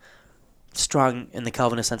strong in the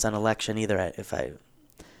Calvinist sense on election either.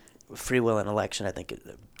 Free will and election, I think,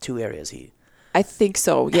 two areas I think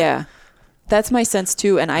so, yeah. That's my sense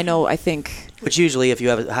too, and I think... Which usually, if you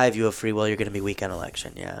have a high view of free will, you're going to be weak on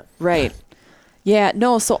election, yeah. Right. Yeah,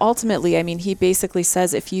 no, so ultimately, I mean, he basically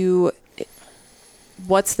says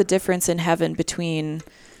what's the difference in heaven between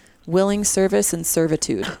willing service and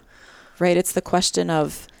servitude? Right? It's the question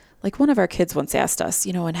of, like one of our kids once asked us,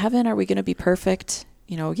 in heaven, are we going to be perfect?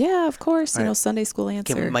 Yeah, of course, right. Sunday school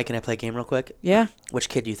answer. Mike, can I play a game real quick? Yeah. Which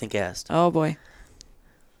kid do you think asked? Oh, boy.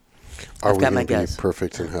 Are we going to be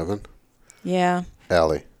perfect in heaven? Yeah.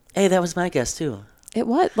 Allie. Hey, that was my guess, too. It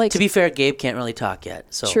what? To be fair, Gabe can't really talk yet.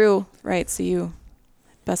 So True. Right. So you,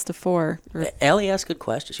 best of four. Allie asked good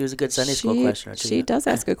questions. She was a good Sunday school questioner, too. She does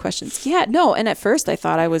ask good questions. Yeah. No. And at first I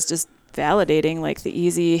thought I was just validating like the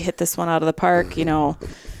easy, hit this one out of the park,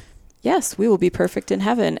 Yes, we will be perfect in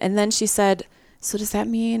heaven. And then she said, so does that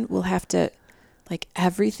mean we'll have to, like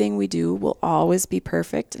everything we do will always be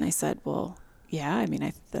perfect? And I said, well, yeah, I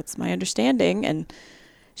mean, that's my understanding. And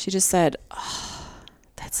she just said, oh,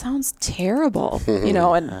 that sounds terrible,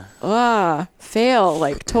 fail,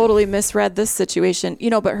 like totally misread this situation,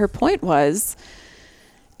 but her point was,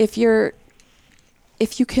 if you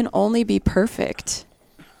can only be perfect,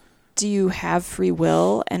 do you have free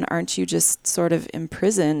will, and aren't you just sort of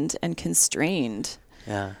imprisoned and constrained?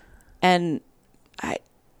 Yeah. And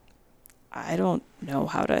I don't know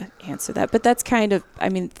how to answer that, but that's kind of, I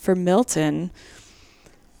mean, for Milton,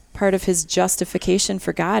 part of his justification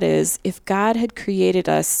for God is, if God had created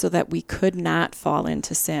us so that we could not fall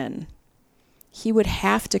into sin, he would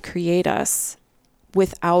have to create us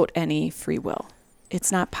without any free will.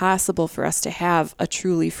 It's not possible for us to have a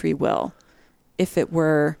truly free will if it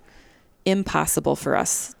were impossible for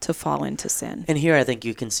us to fall into sin. And here I think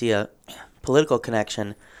you can see a political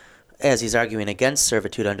connection as he's arguing against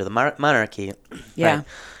servitude under the monarchy. Yeah.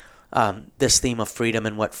 Right? This theme of freedom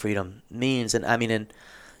and what freedom means. And I mean, in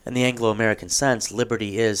the Anglo-American sense,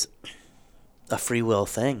 liberty is a free will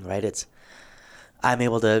thing, right? I'm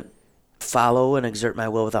able to follow and exert my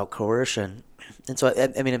will without coercion. And so,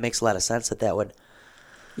 I mean, it makes a lot of sense that would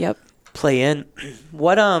play in.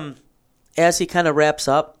 What, as he kind of wraps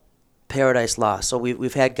up Paradise Lost, so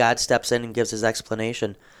we've had God steps in and gives his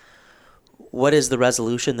explanation. What is the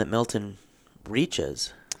resolution that Milton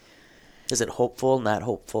reaches? Is it hopeful, not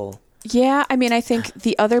hopeful? Yeah, I mean, I think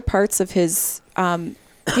the other parts of his, the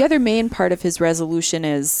other main part of his resolution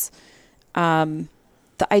is the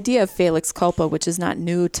idea of Felix culpa, which is not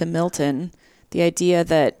new to Milton. The idea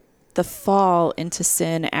that the fall into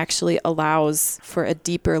sin actually allows for a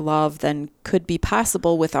deeper love than could be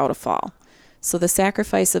possible without a fall. So the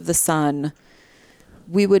sacrifice of the Son,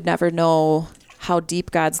 we would never know how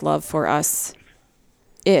deep God's love for us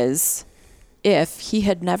is if he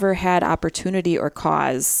had never had opportunity or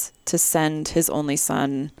cause to send his only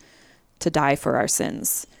Son to die for our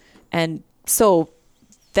sins. And so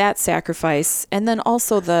that sacrifice, and then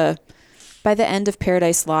also by the end of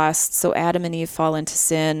Paradise Lost, so Adam and Eve fall into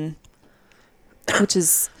sin, which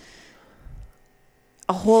is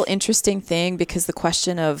a whole interesting thing, because the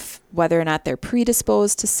question of whether or not they're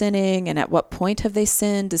predisposed to sinning and at what point have they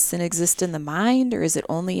sinned, does sin exist in the mind or is it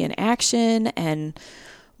only in action, and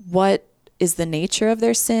what is the nature of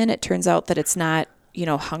their sin? It turns out that it's not,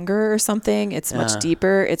 hunger or something. It's much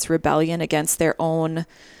deeper. It's rebellion against their own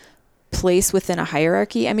place within a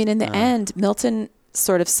hierarchy. I mean, in the end, Milton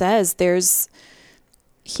sort of says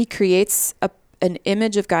he creates an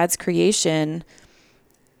image of God's creation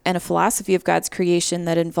and a philosophy of God's creation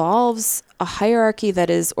that involves a hierarchy that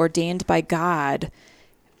is ordained by God,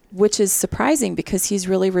 which is surprising because he's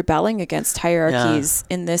really rebelling against hierarchies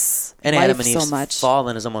in this and life Adam and Eve's so much.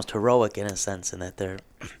 Fallen is almost heroic in a sense in that they're...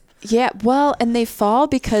 Yeah, well, and they fall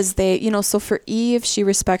because they, so for Eve, she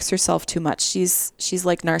respects herself too much. She's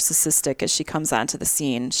like narcissistic as she comes onto the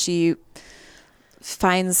scene. She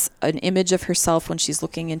finds an image of herself when she's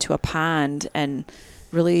looking into a pond and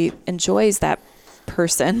really enjoys that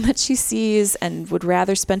person that she sees and would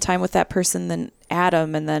rather spend time with that person than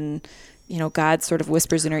Adam. And then, God sort of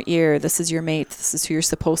whispers in her ear, this is your mate. This is who you're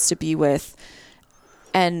supposed to be with.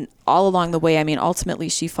 And all along the way, I mean, ultimately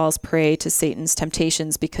she falls prey to Satan's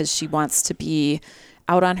temptations because she wants to be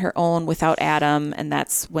out on her own without Adam. And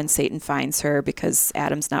that's when Satan finds her because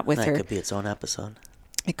Adam's not with her. That could be its own episode.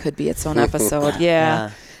 It could be its own episode.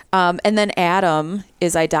 Yeah. And then Adam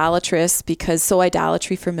is idolatrous because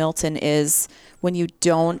idolatry for Milton is when you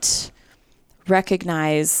don't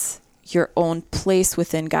recognize your own place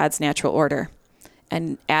within God's natural order.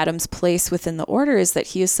 And Adam's place within the order is that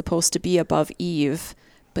he is supposed to be above Eve,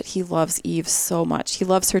 but he loves Eve so much. He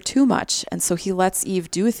loves her too much. And so he lets Eve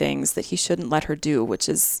do things that he shouldn't let her do, which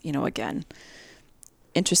is, again,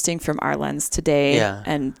 interesting from our lens today. Yeah.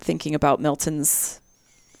 And thinking about Milton's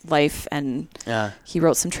life. And Yeah. he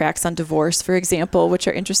wrote some tracts on divorce, for example, which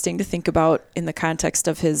are interesting to think about in the context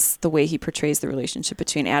of the way he portrays the relationship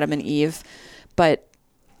between Adam and Eve. But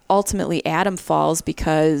ultimately, Adam falls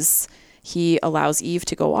because he allows Eve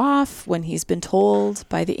to go off when he's been told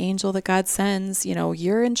by the angel that God sends,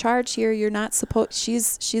 you're in charge here. You're not supposed,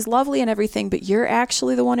 she's lovely and everything, but you're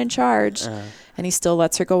actually the one in charge. And he still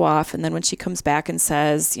lets her go off. And then when she comes back and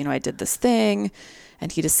says, I did this thing,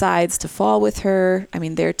 and he decides to fall with her. I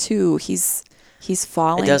mean, there too, he's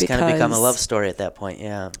falling. It does kind of become a love story at that point.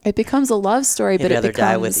 Yeah. It becomes a love story, He'd but rather it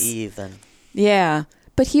becomes die with Eve than. Yeah.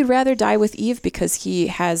 But he'd rather die with Eve because he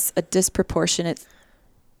has a disproportionate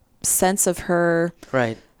sense of her.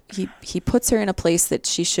 Right. He puts her in a place that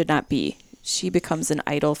she should not be. She becomes an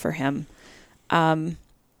idol for him.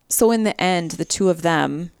 So in the end, the two of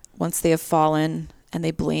them, once they have fallen, and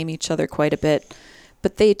they blame each other quite a bit,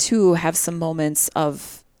 but they too have some moments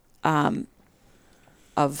of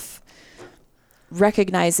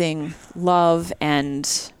recognizing love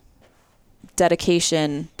and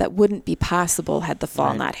dedication that wouldn't be possible had the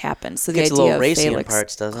fall not happened. So the Gets a idea little of racy in Felix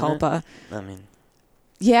parts, doesn't culpa. it? I mean,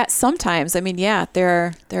 Yeah, sometimes. I mean, yeah,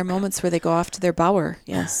 there are moments where they go off to their bower.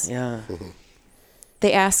 Yes. yeah.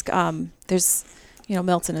 They ask. There's,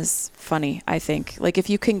 Milton is funny. I think like if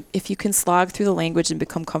you can slog through the language and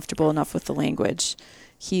become comfortable enough with the language,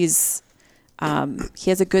 he has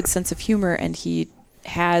a good sense of humor, and he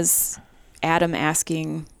has Adam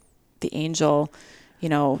asking the angel,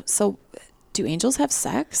 so do angels have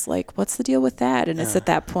sex? Like, what's the deal with that? And it's at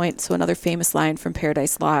that point. So another famous line from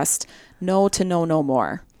Paradise Lost: "Know to know no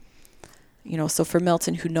more." So for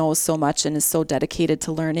Milton, who knows so much and is so dedicated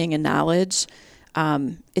to learning and knowledge,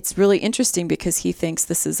 it's really interesting because he thinks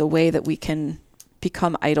this is a way that we can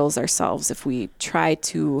become idols ourselves if we try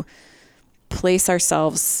to place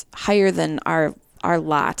ourselves higher than our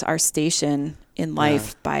lot, our station in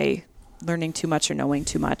life by learning too much or knowing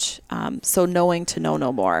too much. So knowing to know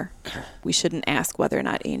no more. We shouldn't ask whether or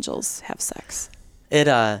not angels have sex.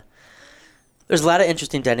 There's a lot of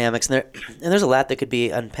interesting dynamics in there, and there's a lot that could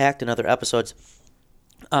be unpacked in other episodes.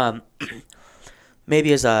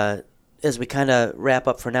 Maybe as we kind of wrap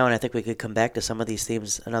up for now, and I think we could come back to some of these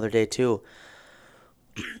themes another day too.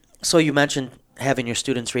 So you mentioned having your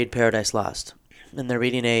students read Paradise Lost, and they're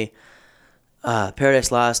reading a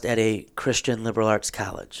Paradise Lost at a Christian liberal arts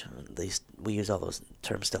college. At least we use all those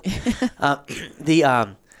terms still.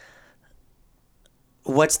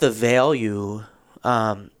 What's the value?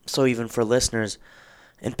 So even for listeners,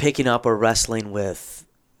 in picking up or wrestling with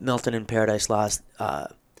Milton and Paradise Lost,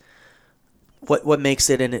 what makes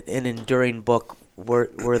it an enduring book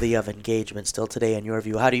worthy of engagement still today in your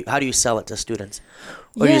view? How do you sell it to students,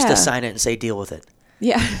 or you just assign it and say deal with it?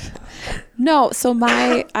 Yeah. No, so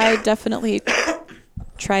I definitely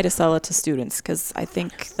try to sell it to students because I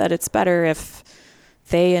think that it's better if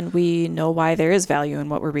they and we know why there is value in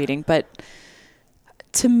what we're reading. But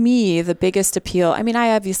to me, the biggest appeal, I mean,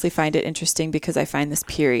 I obviously find it interesting because I find this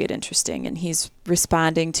period interesting, and he's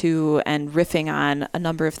responding to and riffing on a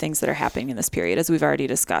number of things that are happening in this period, as we've already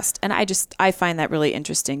discussed. And I find that really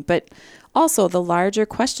interesting. But also the larger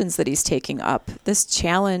questions that he's taking up, this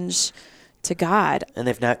challenge to God. And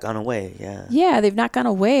they've not gone away, yeah. Yeah, they've not gone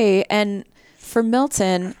away. And for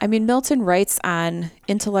Milton, I mean, Milton writes on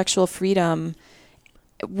intellectual freedom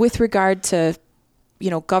with regard to,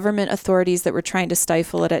 government authorities that were trying to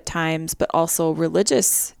stifle it at times, but also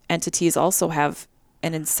religious entities also have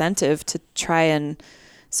an incentive to try and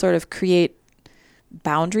sort of create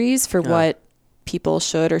boundaries for what people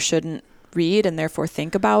should or shouldn't read and therefore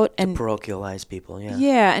think about. And parochialize people, yeah.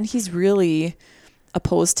 Yeah, and he's really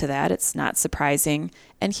opposed to that. It's not surprising.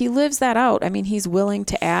 And he lives that out. I mean, he's willing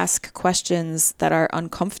to ask questions that are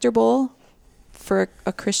uncomfortable for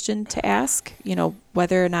a Christian to ask,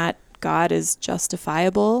 whether or not God is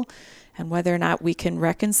justifiable and whether or not we can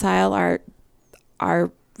reconcile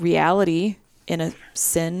our reality in a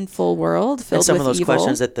sinful world filled with evil. And some of those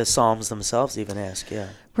questions that the Psalms themselves even ask, yeah.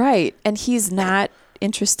 Right. And he's not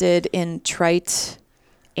interested in trite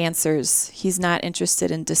answers. He's not interested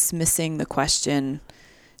in dismissing the question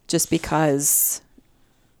just because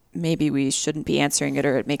maybe we shouldn't be answering it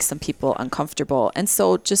or it makes some people uncomfortable. And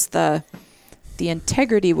so just the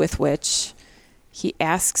integrity with which he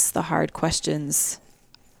asks the hard questions,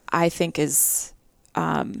 I think is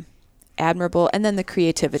admirable. And then the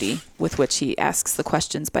creativity with which he asks the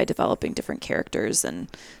questions by developing different characters and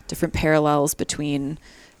different parallels between,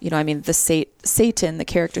 the Satan, the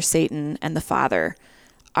character Satan, and the Father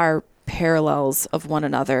are parallels of one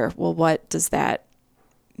another. Well, what does that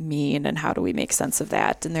mean, and how do we make sense of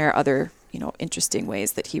that? And there are other, interesting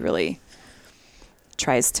ways that he really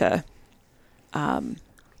tries to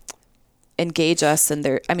engage us. And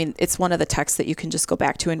it's one of the texts that you can just go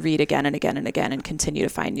back to and read again and again and again and continue to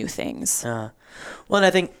find new things. Well, and I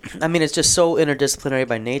think, it's just so interdisciplinary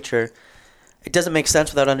by nature. It doesn't make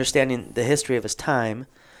sense without understanding the history of his time.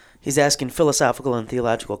 He's asking philosophical and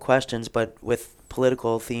theological questions, but with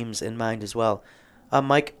political themes in mind as well.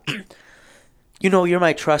 Mike, you're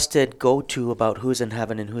my trusted go-to about who's in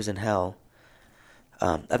heaven and who's in hell.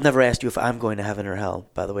 I've never asked you if I'm going to heaven or hell,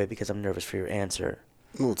 by the way, because I'm nervous for your answer.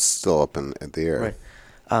 Well, it's still up in the air.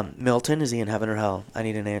 Right. Milton, is he in heaven or hell? I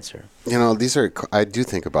need an answer. I do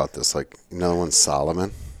think about this. Like, another one's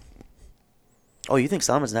Solomon. Oh, you think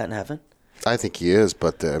Solomon's not in heaven? I think he is,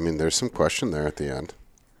 but there's some question there at the end.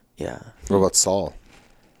 Yeah. What about Saul?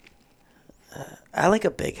 I like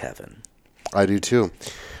a big heaven. I do too.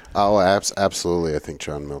 Oh, absolutely. I think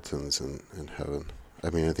John Milton's in heaven. I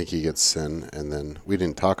think he gets sin, and then we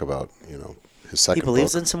didn't talk about, his second He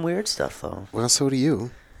believes book. in some weird stuff, though. Well, so do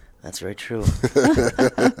you. That's very true.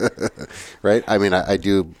 Right? I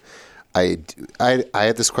do. I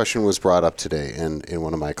had this question was brought up today in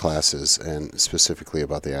one of my classes, and specifically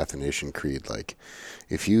about the Athanasian Creed. Like,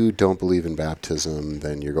 if you don't believe in baptism,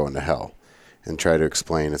 then you're going to hell. And try to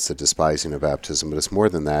explain it's the despising of baptism, but it's more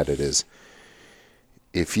than that. It is,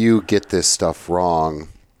 if you get this stuff wrong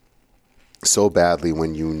so badly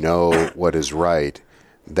when you know what is right,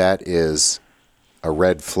 that is a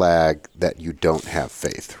red flag that you don't have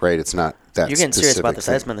faith, right? It's not that You're getting serious about this.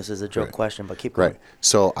 thing. I just meant this as a joke question, but keep going. Right.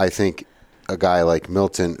 So I think a guy like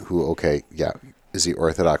Milton, who, is he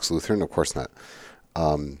Orthodox Lutheran? Of course not.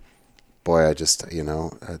 Boy, I just,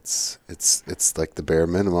 it's like the bare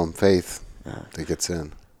minimum faith that gets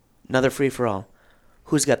in. Another free-for-all.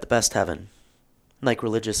 Who's got the best heaven? Like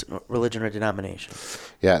religion or denomination.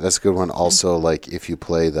 Yeah, that's a good one. Also, like, if you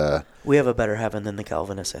play we have a better heaven than the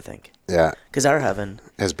Calvinists, I think. Yeah. Because our heaven...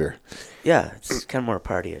 has beer. Yeah, it's kind of more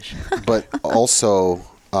party-ish. But also,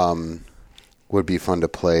 would be fun to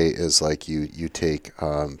play is, like, you take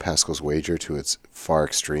Pascal's Wager to its far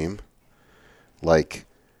extreme. Like,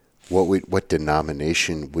 what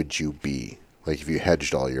denomination would you be? Like, if you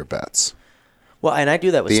hedged all your bets. Well, and I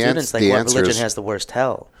do that with students. Like, what religion is, has the worst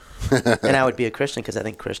hell? And I would be a Christian because I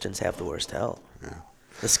think Christians have the worst hell. Yeah.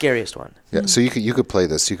 The scariest one. Yeah, so you could play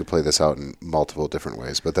this. You could play this out in multiple different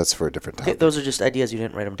ways, but that's for a different topic. Okay, those are just ideas. You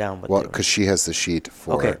didn't write them down. But well, because she has the sheet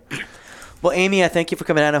for it. Well, Amy, I thank you for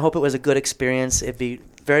coming on. I hope it was a good experience. It'd be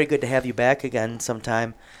very good to have you back again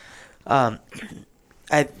sometime. I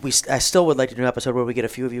still would like to do an episode where we get a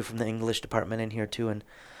few of you from the English department in here too, and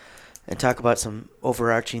talk about some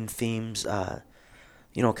overarching themes.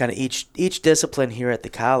 Kind of each discipline here at the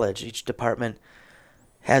college, each department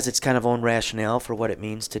has its kind of own rationale for what it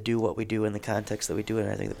means to do what we do in the context that we do, and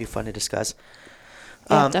I think that'd be fun to discuss.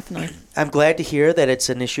 Yeah, definitely. I'm glad to hear that it's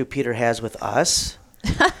an issue Peter has with us.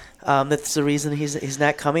 That's the reason he's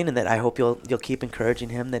not coming, and that I hope you'll keep encouraging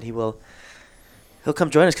him that he'll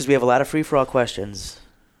come join us, because we have a lot of free-for-all questions.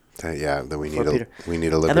 Then we need a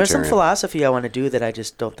libertarian. And there's some philosophy I want to do that I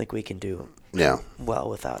just don't think we can do well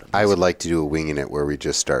without him. I would like to do a winging it where we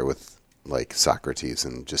just start with, like, Socrates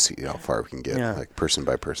and just see how far we can get, like, person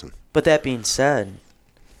by person. But that being said,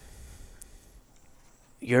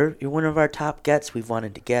 you're one of our top gets we've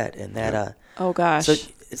wanted to get, and that oh gosh. So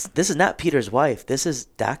this is not Peter's wife. This is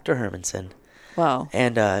Dr. Hermanson. Wow.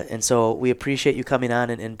 And so we appreciate you coming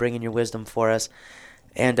on and bringing your wisdom for us.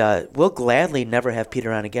 And we'll gladly never have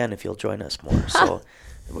Peter on again if you'll join us more. So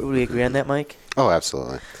would we agree on that, Mike? Oh,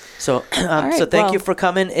 absolutely. So right, so thank you for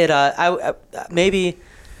coming. Maybe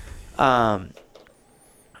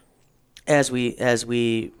as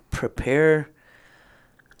we prepare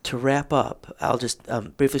to wrap up, I'll just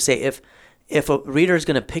briefly say, if a reader is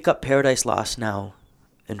going to pick up Paradise Lost now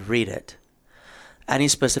and read it, any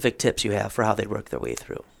specific tips you have for how they work their way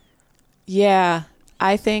through? Yeah,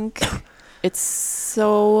 I think it's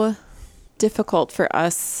so difficult for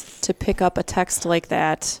us to pick up a text like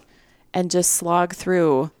that and just slog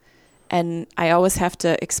through. And I always have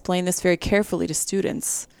to explain this very carefully to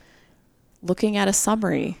students. Looking at a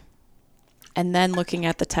summary and then looking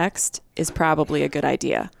at the text is probably a good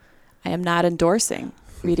idea. I am not endorsing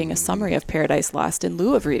reading a summary of Paradise Lost in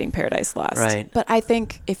lieu of reading Paradise Lost. Right. But I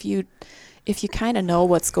think if you kind of know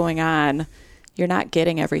what's going on, you're not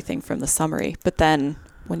getting everything from the summary. But then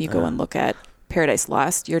when you go and look at Paradise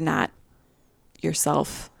Lost, you're not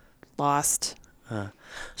yourself lost.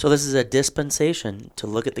 So this is a dispensation to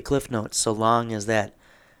look at the Cliff Notes, so long as that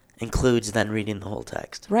includes then reading the whole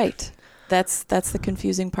text. Right. That's the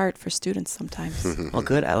confusing part for students sometimes. Well,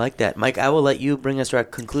 good. I like that. Mike, I will let you bring us to our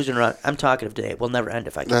conclusion. I'm talkative today. We'll never end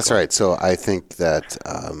if I can. That's right. So I think that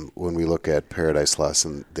when we look at Paradise Lost,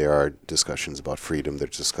 there are discussions about freedom, there are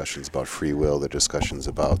discussions about free will, there are discussions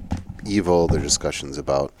about evil, there are discussions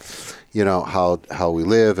about, how we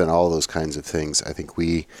live and all those kinds of things. I think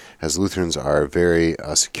we, as Lutherans, are very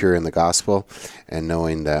secure in the gospel and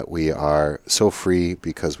knowing that we are so free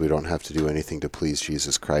because we don't have to do anything to please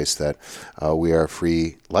Jesus Christ, that we are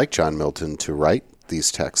free, like John Milton, to write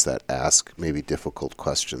these texts that ask maybe difficult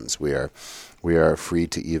questions. We are free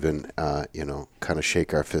to even, kind of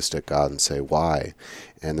shake our fist at God and say, why?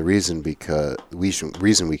 And the reason we can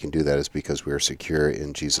do that is because we are secure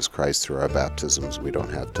in Jesus Christ through our baptisms. We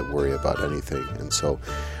don't have to worry about anything. And so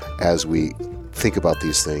as we think about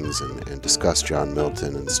these things and discuss John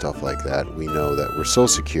Milton and stuff like that, we know that we're so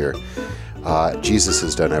secure. Jesus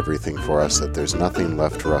has done everything for us, that there's nothing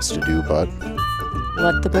left for us to do but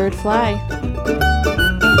Let the bird fly.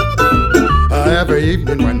 Every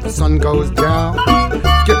evening when the sun goes down,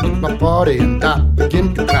 get with my party and I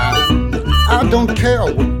begin to cry. I don't care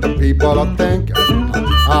what the people are thinking.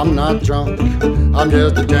 I'm not drunk, I'm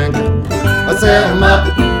just a drinker. I set 'em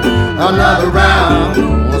up, another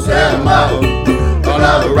round. I set 'em up,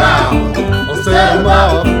 another round. I set 'em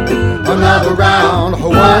up, another round.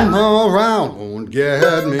 One more round won't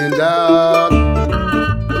get me down.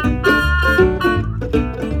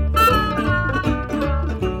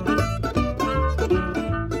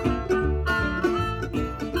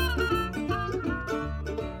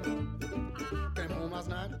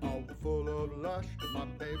 My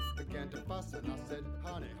babe began to fuss and I said,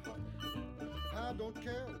 honey, I don't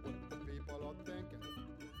care what the people are thinking.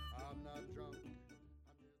 I'm not drunk.